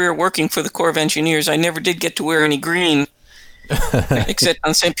entire career working for the Corps of Engineers, I never did get to wear any green, except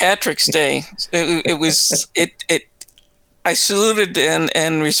on St. Patrick's Day. I saluted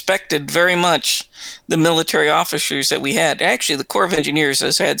and respected very much the military officers that we had. Actually, the Corps of Engineers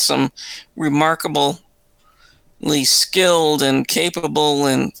has had some remarkably skilled and capable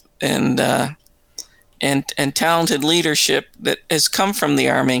and talented leadership that has come from the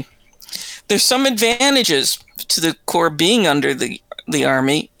Army. There's some advantages to the Corps being under the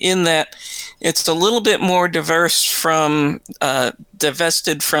Army in that it's a little bit more divested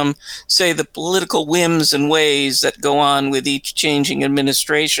from, say, the political whims and ways that go on with each changing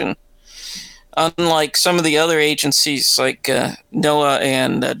administration. Unlike some of the other agencies like NOAA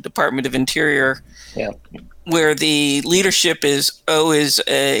and Department of Interior, where the leadership is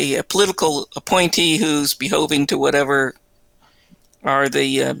a political appointee who's behoving to whatever are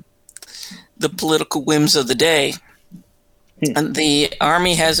the political whims of the day. And the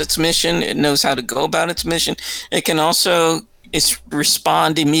Army has its mission. It knows how to go about its mission. It can also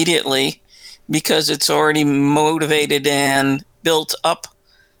respond immediately because it's already motivated and built up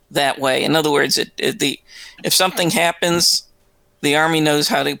that way. In other words, if something happens, the Army knows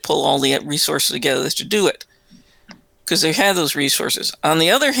how to pull all the resources together to do it because they have those resources. On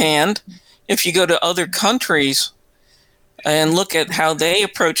the other hand, if you go to other countries and look at how they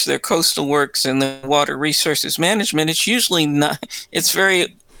approach their coastal works and the water resources management, it's usually not, it's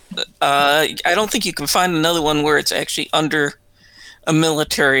very, I don't think you can find another one where it's actually under a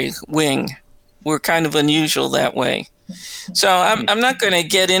military wing. We're kind of unusual that way. So I'm not going to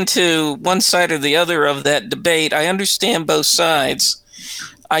get into one side or the other of that debate. I understand both sides.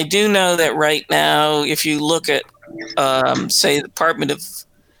 I do know that right now, if you look at, say, the Department of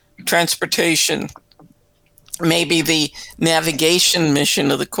Transportation, maybe the navigation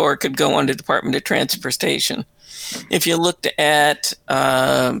mission of the Corps could go under Department of Transportation. If you looked at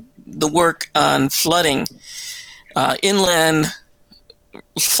the work on flooding, inland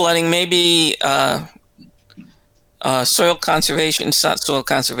flooding, maybe soil conservation, it's not soil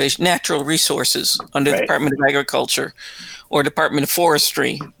conservation, natural resources under the Department of Agriculture or Department of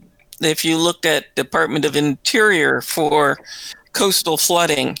Forestry. If you looked at Department of Interior for coastal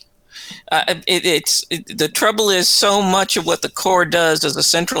flooding, the trouble is so much of what the Corps does as a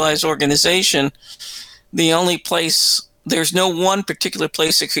centralized organization, the only place, there's no one particular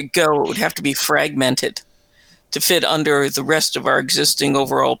place it could go. It would have to be fragmented to fit under the rest of our existing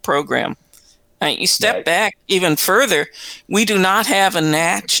overall program. You step back even further, we do not have a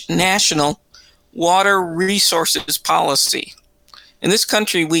national water resources policy. In this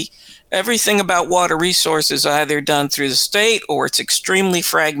country, everything about water resources is either done through the state or it's extremely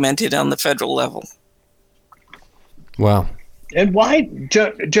fragmented on the federal level. Wow. And why,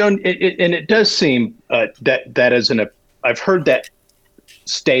 Joan, and it does seem that is I've heard that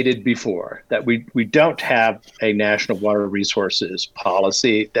stated before, that we don't have a national water resources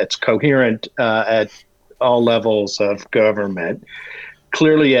policy that's coherent at all levels of government.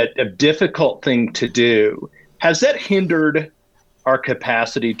 Clearly a difficult thing to do. Has that hindered our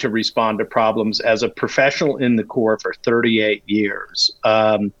capacity to respond to problems as a professional in the Corps for 38 years?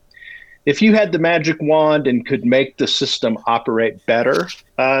 If you had the magic wand and could make the system operate better,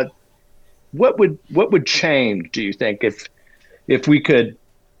 what would change, do you think, if we could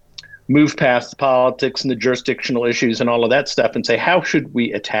move past the politics and the jurisdictional issues and all of that stuff and say, how should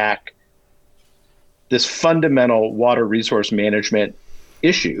we attack this fundamental water resource management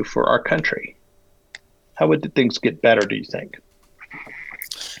issue for our country? How would things get better, do you think?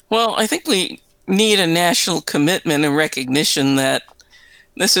 Well, I think we need a national commitment and recognition that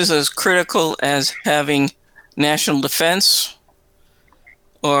this is as critical as having national defense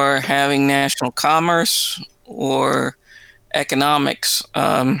or having national commerce or economical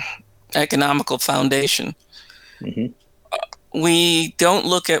foundation. Mm-hmm. We don't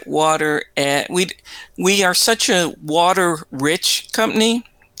look at water we are such a water-rich country,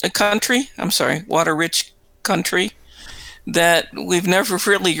 that we've never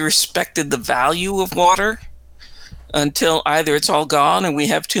really respected the value of water until either it's all gone or we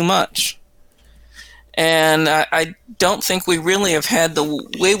have too much. And I don't think we really have had the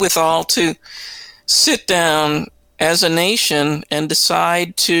wherewithal to sit down as a nation and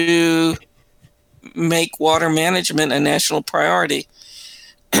decide to make water management a national priority.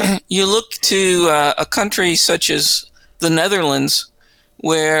 You look to a country such as the Netherlands,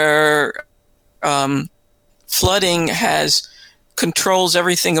 where flooding controls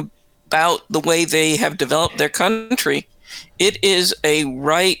everything about the way they have developed their country. It is a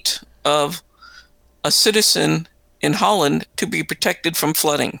right of a citizen in Holland to be protected from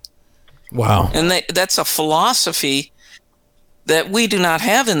flooding. Wow. And that's a philosophy that we do not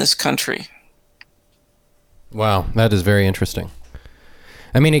have in this country. Wow, that is very interesting.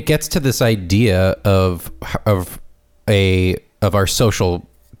 I mean, it gets to this idea of our social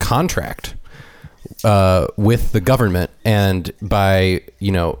contract with the government, and by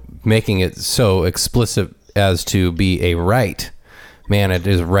making it so explicit as to be a right. Man, it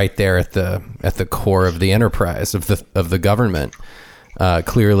is right there at the core of the enterprise of the government.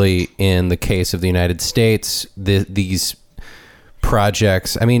 Clearly, in the case of the United States, these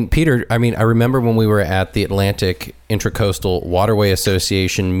projects. I mean, Peter. I remember when we were at the Atlantic Intracoastal Waterway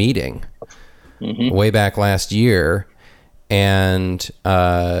Association meeting way back last year, and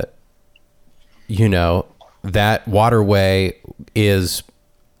that waterway is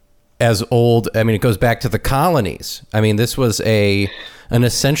as old. I mean, it goes back to the colonies. I mean, this was an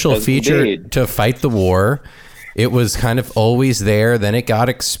essential feature to fight the war. It was kind of always there. Then it got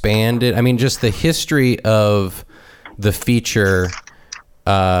expanded. I mean, just the history of the feature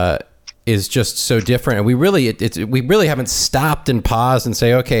is just so different. And we really haven't stopped and paused and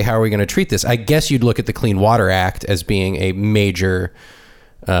say, okay, how are we going to treat this? I guess you'd look at the Clean Water Act as being a major,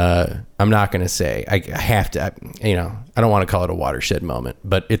 I'm not going to say, I have to, I don't want to call it a watershed moment,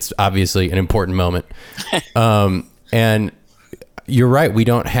 but it's obviously an important moment. And you're right. We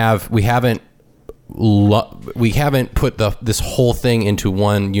haven't put this whole thing into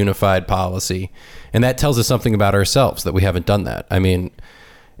one unified policy. And that tells us something about ourselves, that we haven't done that. I mean,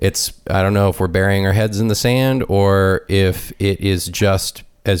 I don't know if we're burying our heads in the sand or if it is just,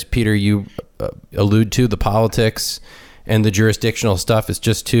 as Peter, you allude to, the politics and the jurisdictional stuff is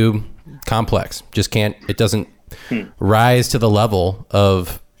just too complex. It doesn't rise to the level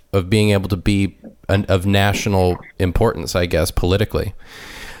of being able to be of national importance, I guess, politically.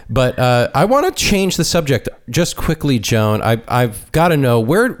 But I want to change the subject just quickly, Joan. I've got to know,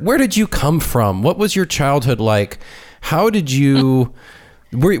 where did you come from? What was your childhood like? How did you...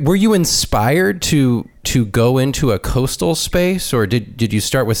 Were you inspired to go into a coastal space, or did you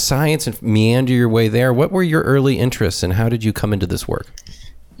start with science and meander your way there? What were your early interests, and how did you come into this work?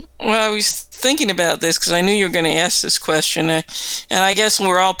 Well, I was thinking about this because I knew you were going to ask this question, and I guess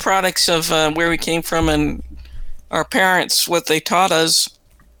we're all products of where we came from and our parents, what they taught us.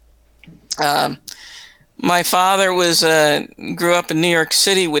 My father grew up in New York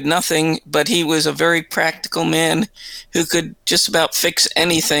City with nothing, but he was a very practical man who could just about fix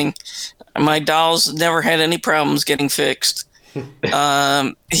anything. My dolls never had any problems getting fixed. He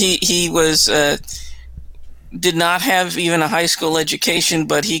did not have even a high school education,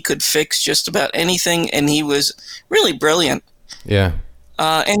 but he could fix just about anything, and he was really brilliant. Yeah.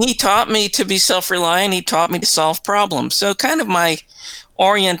 And he taught me to be self-reliant. He taught me to solve problems. So kind of my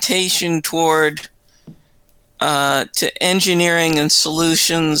orientation toward to engineering and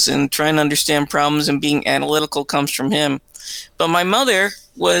solutions and trying to understand problems and being analytical comes from him. But my mother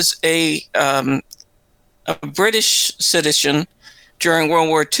was a British citizen during World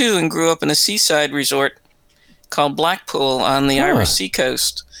War II and grew up in a seaside resort called Blackpool on the Irish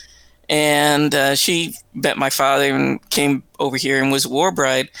seacoast. And she met my father and came over here and was a war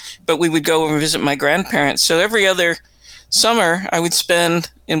bride. But we would go and visit my grandparents. So every other summer I would spend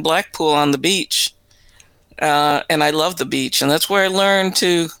in Blackpool on the beach. And I love the beach, and that's where I learned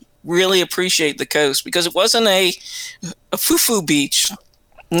to really appreciate the coast, because it wasn't a foo-foo beach.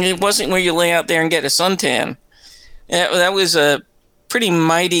 It wasn't where you lay out there and get a suntan. That was a pretty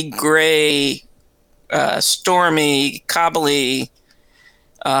mighty gray, stormy, cobbly,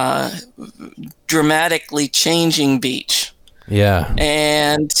 dramatically changing beach. Yeah.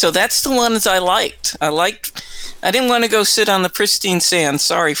 And so that's the ones I liked. I didn't want to go sit on the pristine sand.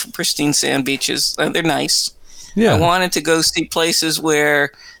 Sorry for pristine sand beaches. They're nice. Yeah. I wanted to go see places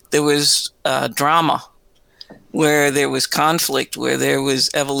where there was drama, where there was conflict, where there was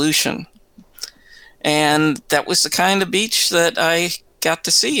evolution. And that was the kind of beach that I got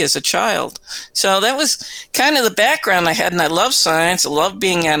to see as a child. So that was kind of the background I had. And I love science. I love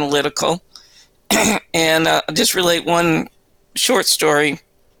being analytical. And I'll just relate one short story.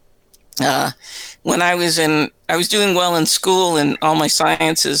 When I was doing well in school and all my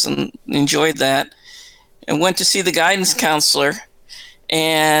sciences and enjoyed that, and went to see the guidance counselor.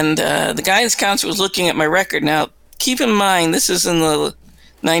 And the guidance counselor was looking at my record. Now, keep in mind, this is in the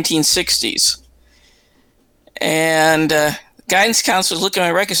 1960s. And guidance counselor was looking at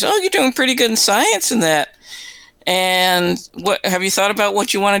my record and said, "Oh, you're doing pretty good in science and that. And what have you thought about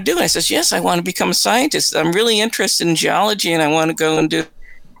what you want to do?" And I says, "Yes, I want to become a scientist. I'm really interested in geology, and I want to go and do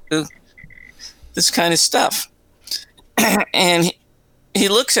this kind of stuff." And he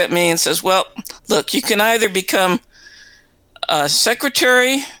looks at me and says, "Well, look, you can either become a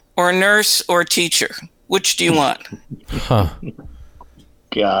secretary or a nurse or a teacher. Which do you want?" Huh.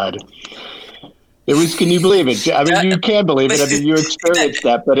 God. It was, can you believe it? I mean, you can believe it. I mean, you experienced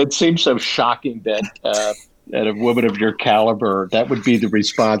that, but it seems so shocking that that a woman of your caliber, that would be the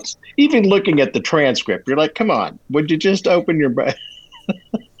response. Even looking at the transcript, you're like, come on, would you just open your mouth?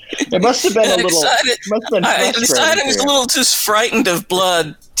 It must have been a little. I decided I was a little just frightened of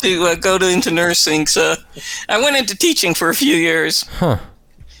blood to go into nursing, so I went into teaching for a few years. Huh.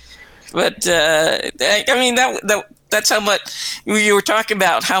 But I mean, that's how much you were talking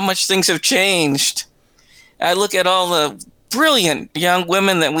about. How much things have changed. I look at all the brilliant young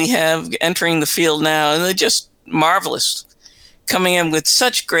women that we have entering the field now, and they're just marvelous, coming in with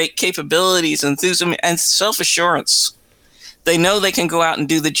such great capabilities, enthusiasm, and self-assurance. They know they can go out and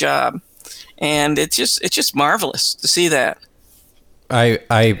do the job, and it's just marvelous to see that.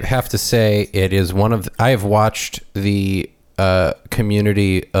 I have to say, it is I have watched the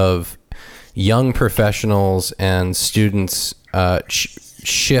community of young professionals and students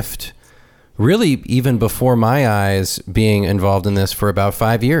shift, really even before my eyes, being involved in this for about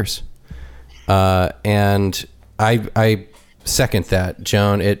 5 years. And I second that,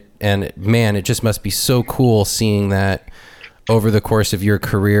 Joan. It just must be so cool seeing that over the course of your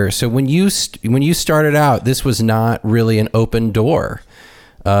career. So when you started out, this was not really an open door.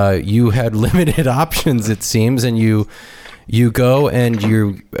 You had limited options, it seems, and you go and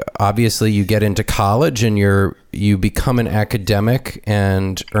you get into college and you become an academic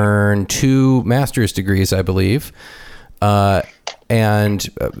and earn 2 master's degrees, I believe. And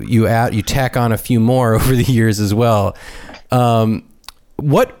you tack on a few more over the years as well.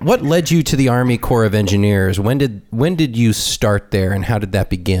 What led you to the Army Corps of Engineers? When did you start there, and how did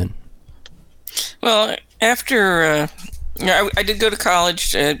that begin? Well, after Yeah, I did go to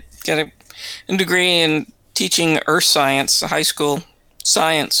college, got a degree in teaching earth science, high school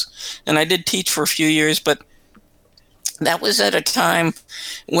science, and I did teach for a few years, but that was at a time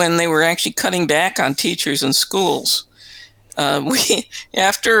when they were actually cutting back on teachers in schools.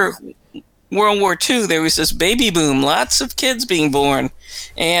 After World War II, there was this baby boom, lots of kids being born,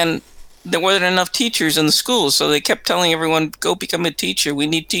 and there wasn't enough teachers in the schools, so they kept telling everyone, go become a teacher, we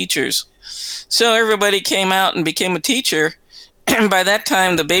need teachers. So everybody came out and became a teacher, and by that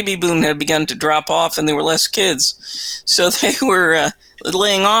time the baby boom had begun to drop off and there were less kids. So they were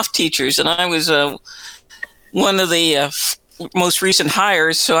laying off teachers, and I was one of the most recent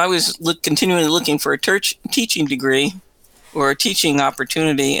hires, so I was continually looking for a teaching degree or a teaching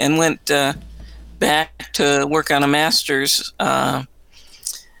opportunity, and went back to work on a master's.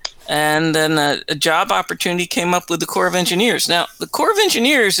 And then a job opportunity came up with the Corps of Engineers. Now, the Corps of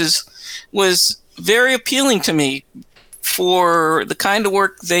Engineers was very appealing to me for the kind of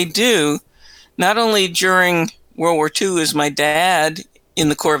work they do, not only during World War II as my dad in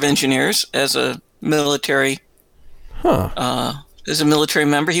the Corps of Engineers as a military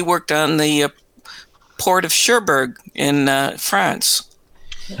member. He worked on the port of Cherbourg in France.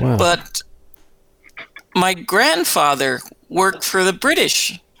 Wow. But my grandfather worked for the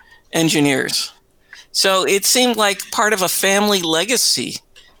British engineers. So it seemed like part of a family legacy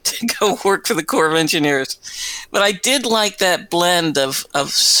to go work for the Corps of Engineers. But I did like that blend of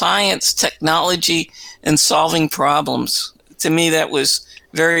science, technology, and solving problems. To me, that was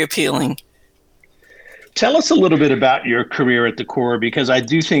very appealing. Tell us a little bit about your career at the Corps, because I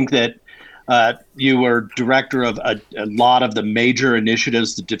do think that you were director of a lot of the major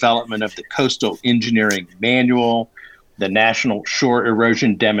initiatives, the development of the Coastal Engineering Manual, the National Shore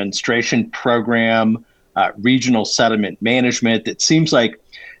Erosion Demonstration Program, regional sediment management. It seems like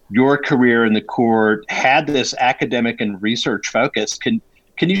your career in the Corps had this academic and research focus. Can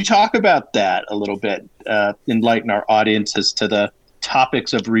you talk about that a little bit, enlighten our audience as to the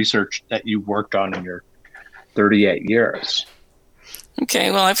topics of research that you worked on in your 38 years?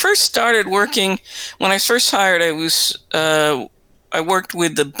 Okay, well, I first started working, when I was first hired, I worked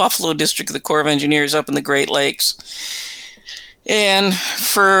with the Buffalo District of the Corps of Engineers up in the Great Lakes. And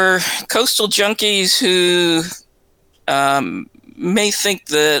for coastal junkies who may think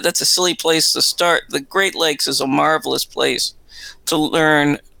that's a silly place to start, the Great Lakes is a marvelous place to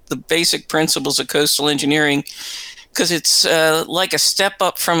learn the basic principles of coastal engineering, because it's like a step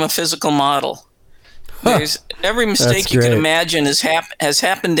up from a physical model. There's every mistake you can imagine has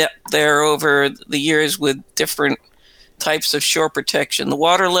happened up there over the years with different types of shore protection. The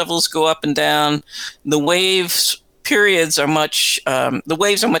water levels go up and down. The waves are much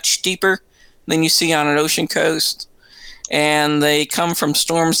steeper than you see on an ocean coast, and they come from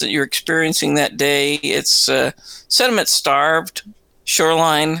storms that you're experiencing that day. It's sediment starved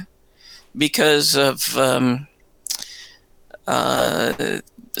shoreline because of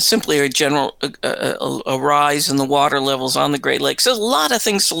simply a general a rise in the water levels on the Great Lakes. There's a lot of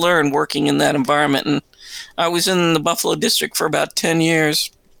things to learn working in that environment, and I was in the Buffalo District for about 10 years,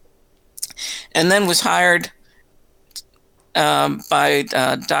 and then was hired by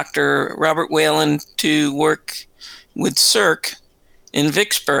Dr. Robert Whalen to work with CERC in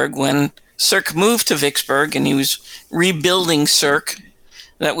Vicksburg when CERC moved to Vicksburg, and he was rebuilding CERC.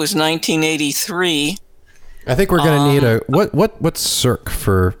 That was 1983. I think we're going to need what's CERC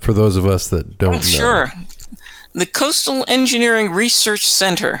for those of us that don't know? Sure. The Coastal Engineering Research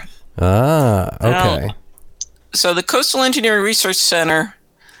Center. Ah, okay. Now, so the Coastal Engineering Research Center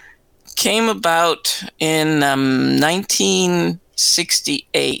came about in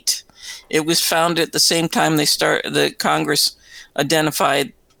 1968. It was founded at the same time the Congress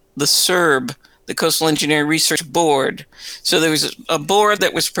identified the CERB, the Coastal Engineering Research Board. So there was a board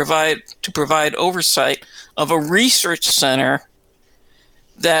that was to provide oversight of a research center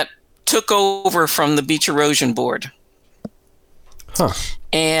that took over from the Beach Erosion Board. Huh.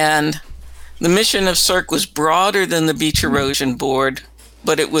 And the mission of CERC was broader than the Beach Erosion Board,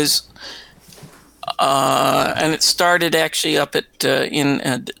 but it was, and it started actually up at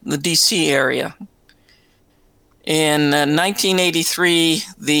in the D.C. area. In 1983,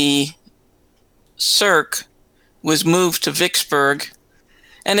 the CERC was moved to Vicksburg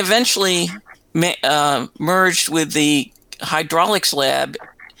and eventually merged with the hydraulics lab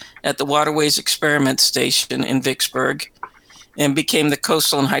at the Waterways Experiment Station in Vicksburg and became the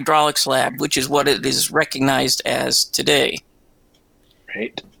Coastal and Hydraulics Lab, which is what it is recognized as today.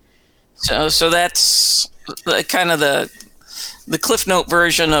 Right. So that's kind of the Cliff Note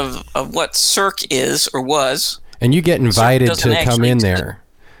version of what CERC is or was. And you get invited to come in there.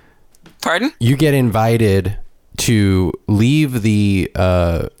 Pardon? You get invited to leave the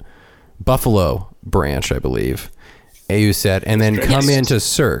Buffalo branch, I believe, you said, and then come into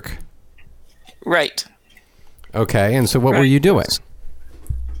CERC. Right. Okay, and so what were you doing?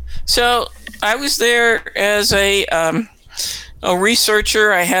 So I was there as a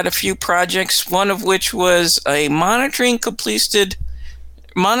researcher. I had a few projects, one of which was a monitoring completed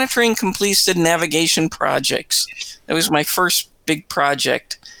navigation projects. That was my first big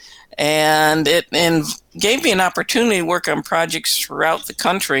project. And it gave me an opportunity to work on projects throughout the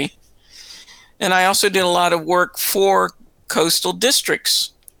country. And I also did a lot of work for coastal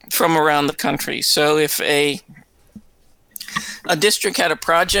districts from around the country. So if a district had a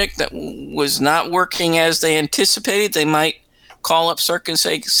project that was not working as they anticipated, they might call up CERC and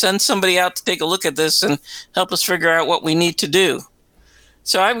say, send somebody out to take a look at this and help us figure out what we need to do.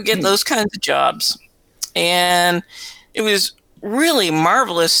 So I would get those kinds of jobs. And it was really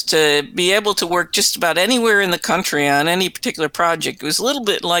marvelous to be able to work just about anywhere in the country on any particular project. It was a little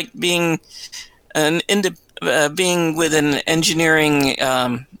bit like being with an engineering,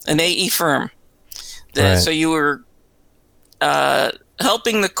 an AE firm. Right. So you were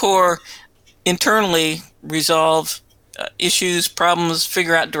helping the Corps internally resolve issues, problems,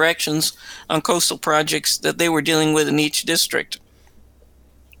 figure out directions on coastal projects that they were dealing with in each district.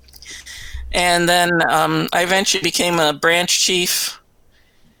 And then I eventually became a branch chief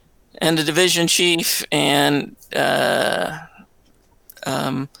and a division chief and a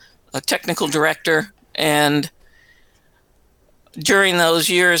technical director. And during those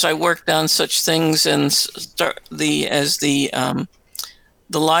years, I worked on such things as the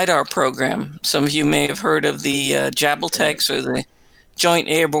LIDAR program. Some of you may have heard of the JABLTEX, or the Joint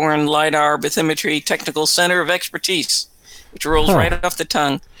Airborne LIDAR Bathymetry Technical Center of Expertise, which rolls right off the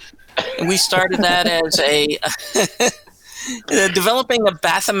tongue. And we started that as developing a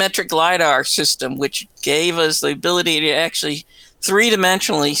bathymetric LIDAR system, which gave us the ability to actually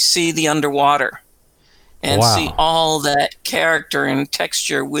three-dimensionally see the underwater and see all that character and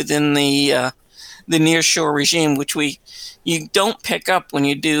texture within the nearshore regime, which you don't pick up when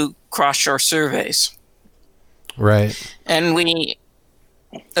you do cross-shore surveys. Right. And we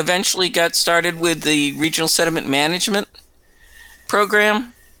eventually got started with the Regional Sediment Management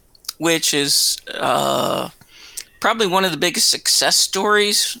Program, which is probably one of the biggest success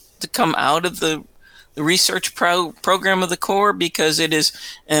stories to come out of the research program of the Corps, because it is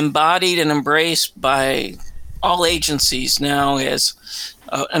embodied and embraced by all agencies now as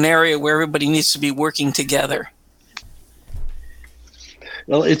an area where everybody needs to be working together.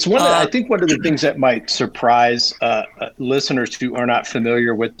 Well, it's I think one of the things that might surprise listeners who are not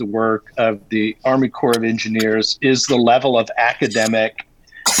familiar with the work of the Army Corps of Engineers is the level of academic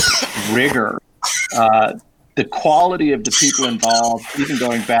rigor, the quality of the people involved, even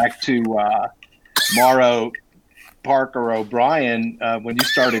going back to Morrow Parker O'Brien. When you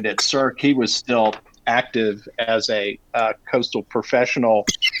started at CERC, he was still active as a coastal professional.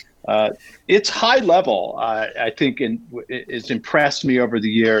 It's high level, I think, and it's impressed me over the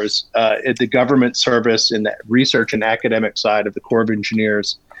years at the government service in the research and academic side of the Corps of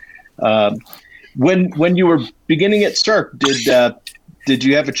Engineers. When you were beginning at CERC, did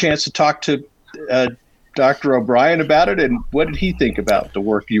you have a chance to talk to Dr. O'Brien about it, and what did he think about the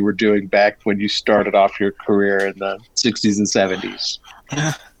work you were doing back when you started off your career in the 60s and 70s?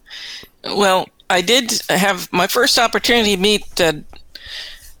 Well, I did have my first opportunity to meet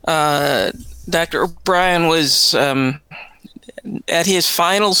Dr. O'Brien was at his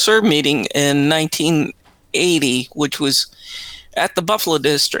final CERB meeting in 1980, which was at the Buffalo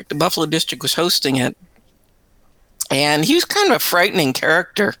District. The Buffalo District was hosting it. And he was kind of a frightening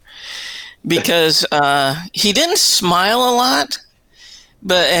character because he didn't smile a lot,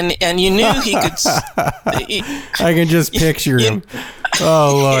 but and you knew he could. I can just picture him.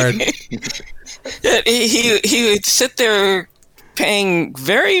 Oh Lord! He would sit there paying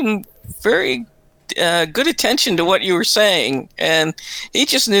very, very good attention to what you were saying, and he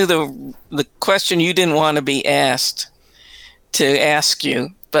just knew the question you didn't want to be asked to ask you.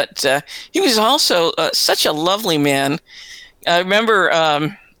 But he was also such a lovely man. I remember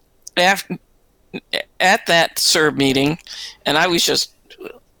at that CERB meeting, and I was just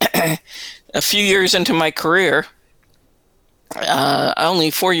a few years into my career,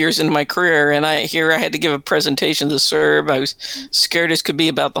 only 4 years into my career, and I had to give a presentation to CERB. I was scared as could be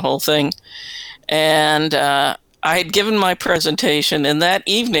about the whole thing. And I had given my presentation, and that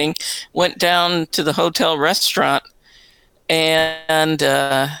evening went down to the hotel restaurant, and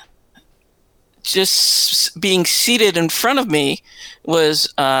just being seated in front of me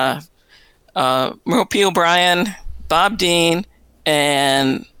was Merle P. O'Brien, Bob Dean,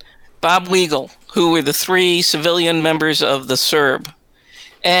 and Bob Weigel, who were the 3 civilian members of the SERB.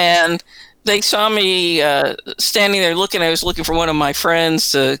 And they saw me standing there looking. I was looking for one of my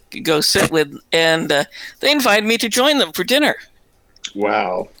friends to go sit with, and they invited me to join them for dinner.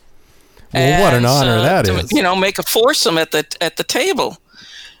 Wow. Well, what an honor that is. You know, make a foursome at the table.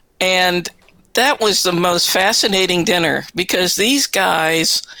 And that was the most fascinating dinner, because these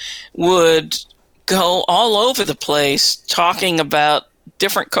guys would go all over the place talking about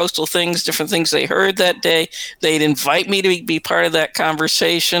different coastal things, different things they heard that day. They'd invite me to be part of that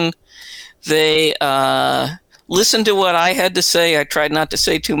conversation. They listened to what I had to say. I tried not to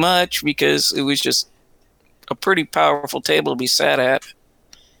say too much because it was just a pretty powerful table to be sat at.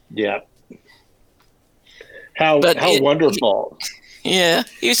 Yeah. How wonderful. Yeah.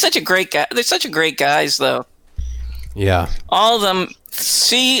 He was such a great guy. They're such a great guys, though. Yeah. All of them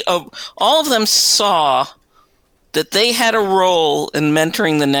saw that they had a role in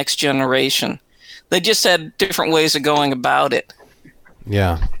mentoring the next generation. They just had different ways of going about it.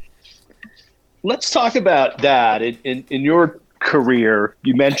 Yeah. Let's talk about that. In your career,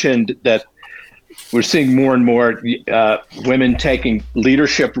 you mentioned that we're seeing more and more women taking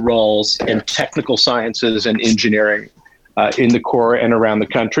leadership roles in technical sciences and engineering in the Corps and around the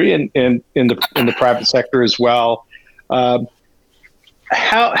country, and in the private sector as well.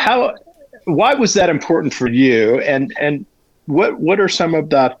 Why was that important for you? And what are some of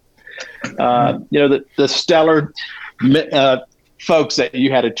the the stellar folks that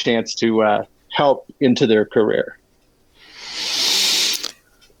you had a chance to help into their career?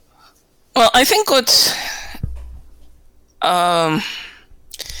 Well, I think what's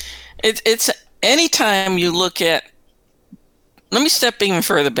it's anytime you look at. Let me step even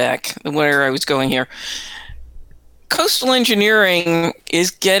further back than where I was going here. Coastal engineering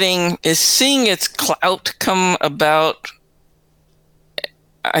is seeing its clout come about,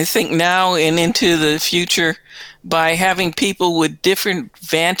 I think, now and into the future, by having people with different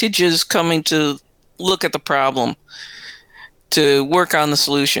vantages coming to look at the problem, to work on the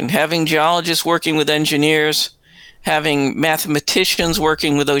solution. Having geologists working with engineers, having mathematicians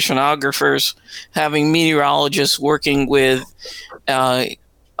working with oceanographers, having meteorologists working with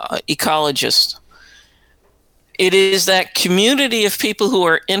ecologists. It is that community of people who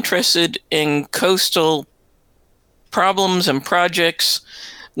are interested in coastal problems and projects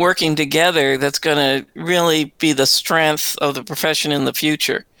working together that's going to really be the strength of the profession in the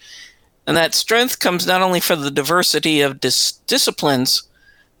future. And that strength comes not only from the diversity of disciplines,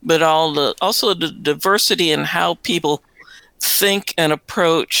 but also the diversity in how people think and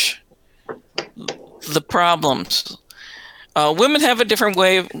approach the problems. Women have a different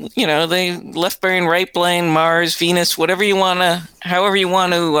way of, they left brain, right brain, Mars, Venus, however you want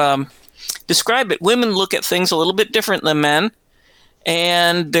to describe it. Women look at things a little bit different than men,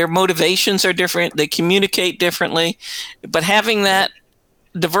 and their motivations are different. They communicate differently, but having that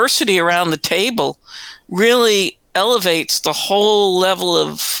diversity around the table really elevates the whole level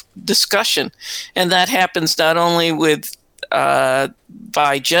of discussion. And that happens not only with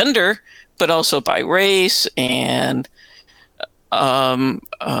by gender, but also by race and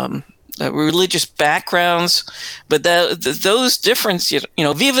religious backgrounds. But those differences,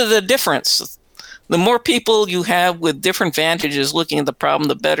 viva the difference. The more people you have with different vantages looking at the problem,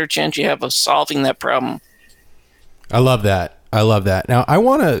 the better chance you have of solving that problem. I love that. Now, I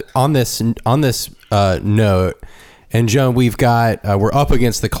want to, on this note, and Joan, we're up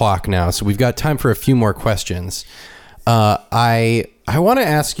against the clock now, so we've got time for a few more questions. I want to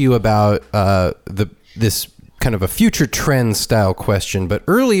ask you about this kind of a future trend style question, but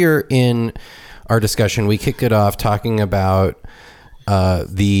earlier in our discussion, we kicked it off talking about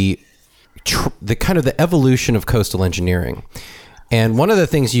the kind of the evolution of coastal engineering. And one of the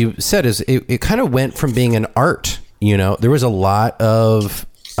things you said is it kind of went from being an art. There was a lot of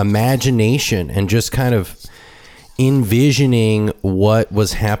imagination and just kind of envisioning what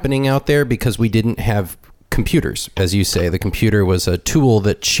was happening out there, because we didn't have computers. As you say, the computer was a tool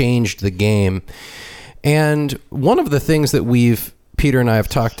that changed the game. And one of the things that Peter and I have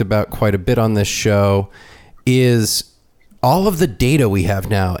talked about quite a bit on this show is all of the data we have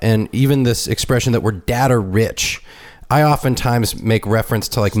now, and even this expression that we're data rich. I oftentimes make reference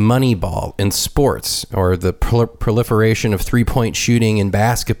to like Moneyball in sports, or the proliferation of three-point shooting in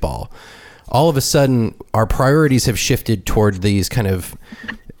basketball. All of a sudden, our priorities have shifted toward these kind of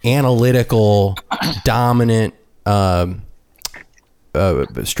analytical, dominant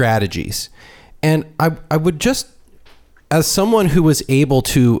strategies. And I would just, as someone who was able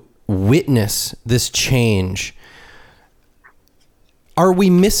to witness this change, are we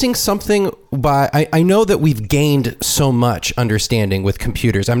missing something by, I know that we've gained so much understanding with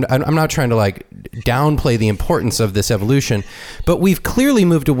computers. I'm not trying to like downplay the importance of this evolution, but we've clearly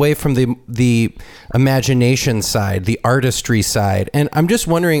moved away from the imagination side, the artistry side. And I'm just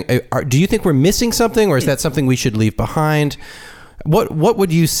wondering, do you think we're missing something, or is that something we should leave behind? What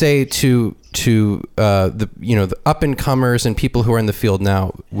would you say to the up and comers and people who are in the field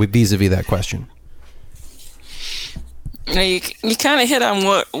now with vis-a-vis that question? You kind of hit on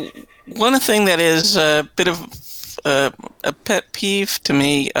one thing that is a bit of a pet peeve to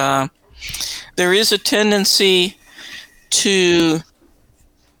me. There is a tendency to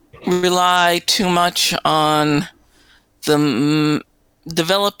rely too much on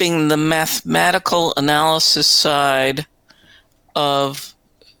developing the mathematical analysis side of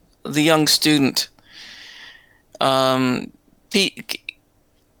the young student.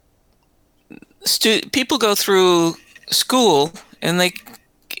 People go through school and they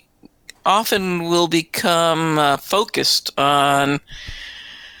often will become focused on,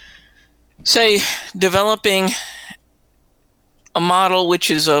 say, developing a model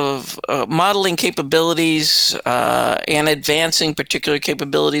which is of modeling capabilities and advancing particular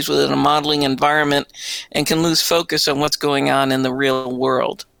capabilities within a modeling environment, and can lose focus on what's going on in the real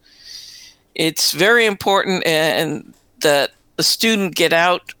world. It's very important and that the student get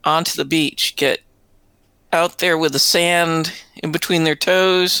out onto the beach, get out there with the sand in between their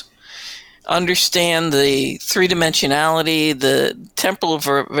toes, understand the three-dimensionality, the temporal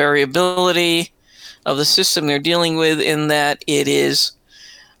variability of the system they're dealing with, in that it is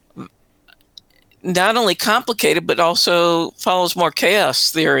not only complicated, but also follows more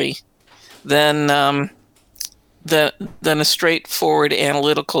chaos theory than a straightforward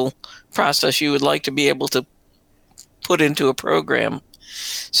analytical process you would like to be able to put into a program.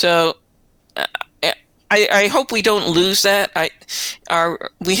 So I hope we don't lose that.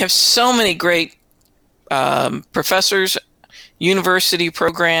 We have so many great professors, university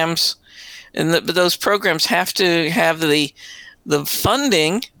programs, and those programs have to have the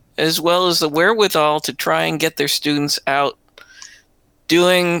funding as well as the wherewithal to try and get their students out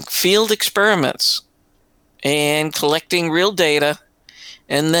doing field experiments and collecting real data,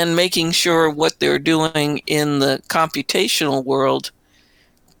 and then making sure what they're doing in the computational world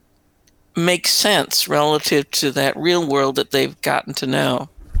makes sense relative to that real world that they've gotten to know.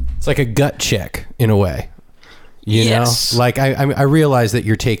 It's like a gut check in a way, Yes. know, like I realize that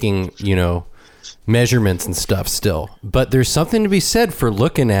you're taking, measurements and stuff still, but there's something to be said for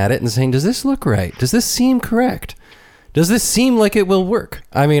looking at it and saying, does this look right? Does this seem correct? Does this seem like it will work?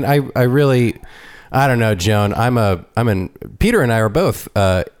 I mean, I really, I don't know, Joan, Peter and I are both,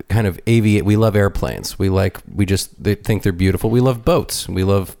 kind of we love airplanes. They think they're beautiful. We love boats. We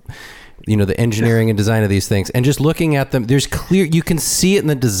love, the engineering and design of these things, and just looking at them, you can see it in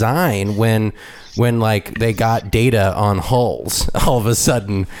the design when like they got data on hulls all of a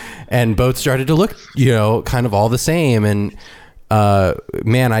sudden, and boats started to look, kind of all the same. And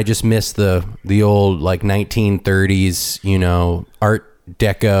man, I just miss the old like 1930s, Art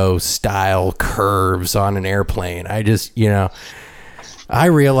Deco style curves on an airplane. I just, I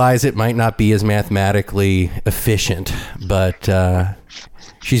realize it might not be as mathematically efficient, but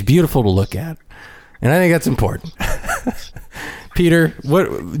she's beautiful to look at, and I think that's important. Peter,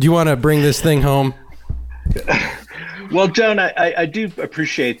 what do you want to bring this thing home? Well, Joan, I do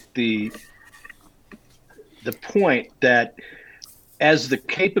appreciate the point that as the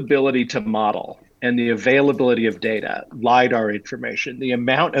capability to model and the availability of data, LiDAR information, the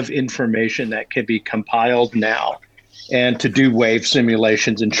amount of information that can be compiled now, and to do wave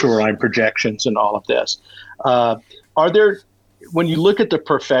simulations and shoreline projections and all of this, when you look at the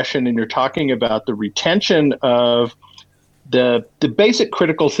profession and you're talking about the retention of the basic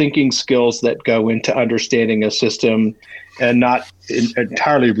critical thinking skills that go into understanding a system and not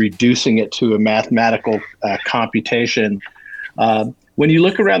entirely reducing it to a mathematical computation, when you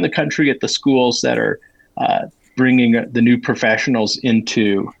look around the country at the schools that are bringing the new professionals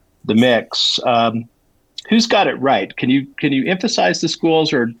into the mix, who's got it right? Can you emphasize the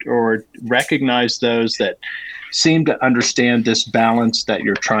schools or recognize those that seem to understand this balance that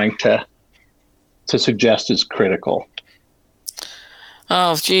you're trying to suggest is critical?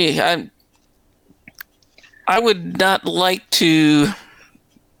 Oh, gee, I would not like to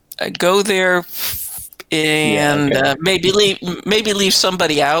go there and maybe leave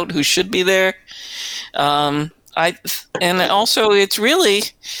somebody out who should be there. And also, it's really,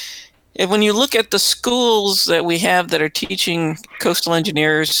 when you look at the schools that we have that are teaching coastal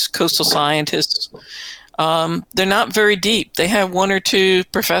engineers, coastal scientists, they're not very deep. They have one or two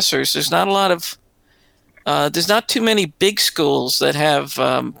professors. There's not a lot of there's not too many big schools that have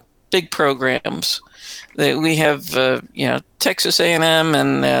big programs. We have, Texas A&M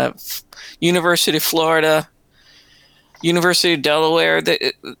and University of Florida, University of Delaware,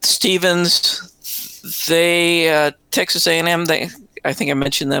 Stevens. Texas A&M. I think I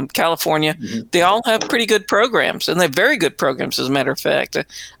mentioned them. California. Mm-hmm. They all have pretty good programs, and they're very good programs. As a matter of fact,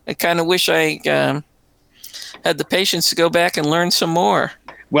 I kind of wish I had the patience to go back and learn some more.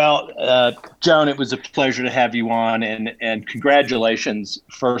 Well, Joan, it was a pleasure to have you on, and congratulations,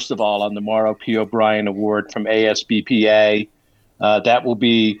 first of all, on the Mauro P. O'Brien Award from ASBPA. That will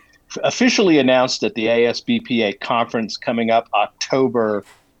be officially announced at the ASBPA conference coming up October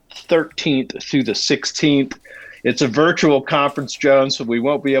 13th through the 16th. It's a virtual conference, Joan, so we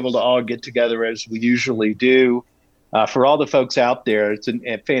won't be able to all get together as we usually do. For all the folks out there, it's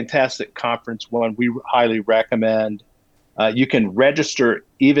a fantastic conference, one we highly recommend. You can register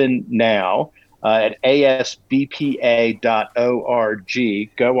even now at asbpa.org.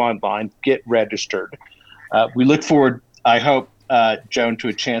 Go online, get registered. We look forward, I hope, Joan, to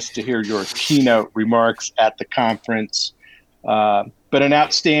a chance to hear your keynote remarks at the conference. But an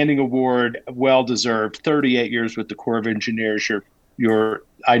outstanding award, well-deserved. 38 years with the Corps of Engineers.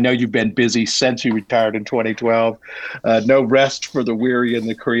 I know you've been busy since you retired in 2012. No rest for the weary and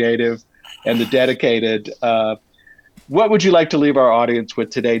the creative and the dedicated. What would you like to leave our audience with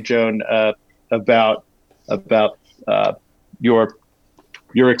today, Joan, about your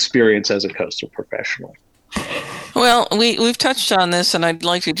experience as a coastal professional? Well, we've touched on this, and I'd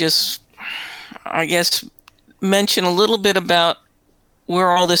like to just, mention a little bit about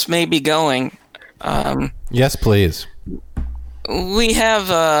where all this may be going. Yes, please. We have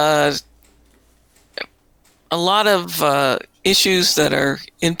a lot of issues that are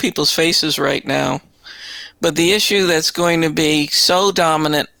in people's faces right now, but the issue that's going to be so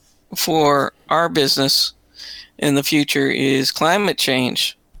dominant for our business in the future is climate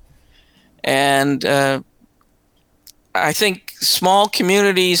change. And I think small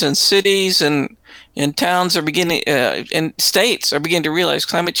communities and cities and towns are beginning, and states are beginning to realize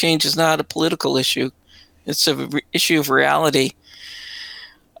climate change is not a political issue. It's an issue of reality.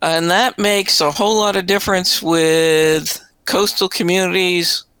 And that makes a whole lot of difference with coastal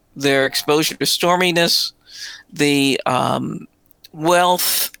communities, their exposure to storminess, the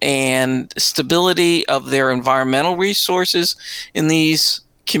wealth and stability of their environmental resources in these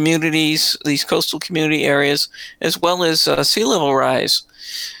communities, these coastal community areas, as well as sea level rise.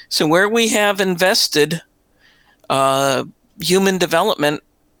 So where we have invested human development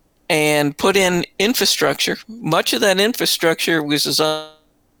and put in infrastructure, much of that infrastructure was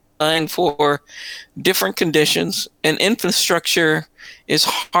designed for different conditions, and infrastructure is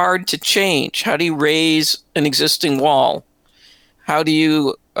hard to change. How do you raise an existing wall? How do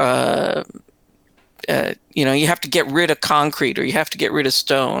you, you have to get rid of concrete, or you have to get rid of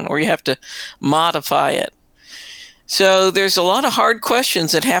stone, or you have to modify it. So there's a lot of hard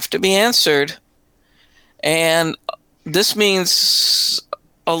questions that have to be answered. And this means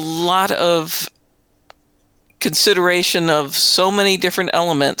a lot of consideration of so many different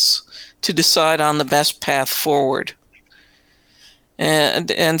elements to decide on the best path forward.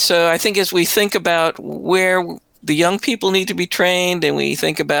 And so I think as we think about where the young people need to be trained, and we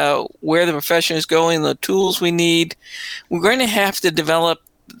think about where the profession is going, the tools we need, we're going to have to develop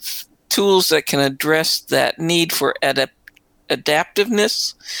tools that can address that need for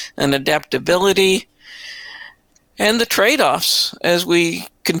adaptiveness and adaptability, and the trade-offs as we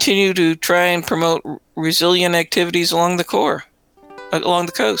continue to try and promote resilient activities along the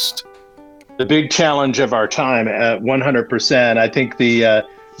coast. The big challenge of our time, 100%. I think the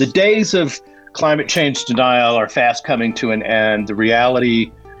days of climate change denial are fast coming to an end. The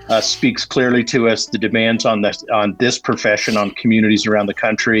reality speaks clearly to us. The demands on this profession, on communities around the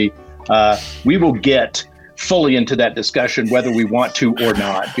country. We will get fully into that discussion whether we want to or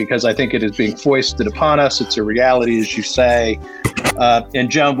not, because I think it is being foisted upon us. It's a reality, as you say. And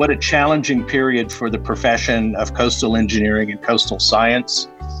Joan, what a challenging period for the profession of coastal engineering and coastal science,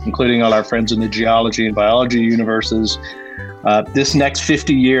 including all our friends in the geology and biology universes. This next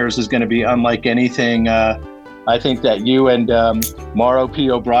 50 years is going to be unlike anything I think that you and Mauro P.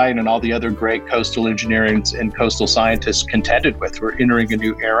 O'Brien and all the other great coastal engineering and coastal scientists contended with. We're entering a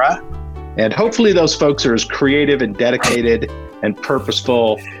new era. And hopefully those folks are as creative and dedicated and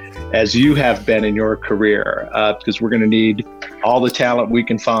purposeful as you have been in your career, because we're going to need all the talent we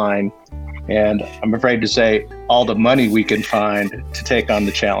can find. And I'm afraid to say all the money we can find to take on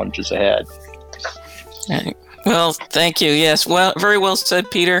the challenges ahead. Well, thank you. Yes, well, very well said,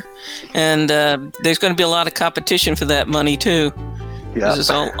 Peter. And there's going to be a lot of competition for that money, too. Yeah. There's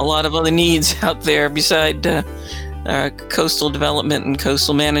a lot of other needs out there beside coastal development and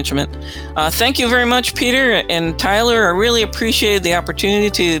coastal management. Thank you very much, Peter and Tyler. I really appreciated the opportunity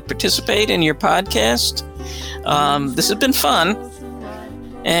to participate in your podcast. This has been fun.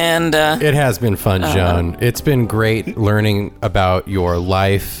 And it has been fun, Joan. It's been great learning about your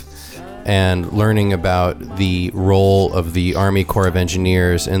life and learning about the role of the Army Corps of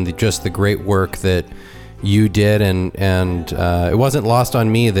Engineers and just the great work that you did. And it wasn't lost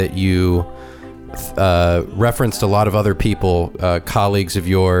on me that you referenced a lot of other people, colleagues of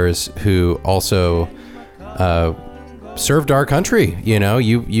yours who also served our country. You know,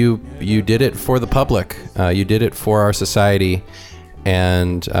 you did it for the public. You did it for our society.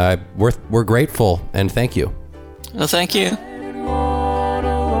 And we're grateful, and thank you. Well, thank you.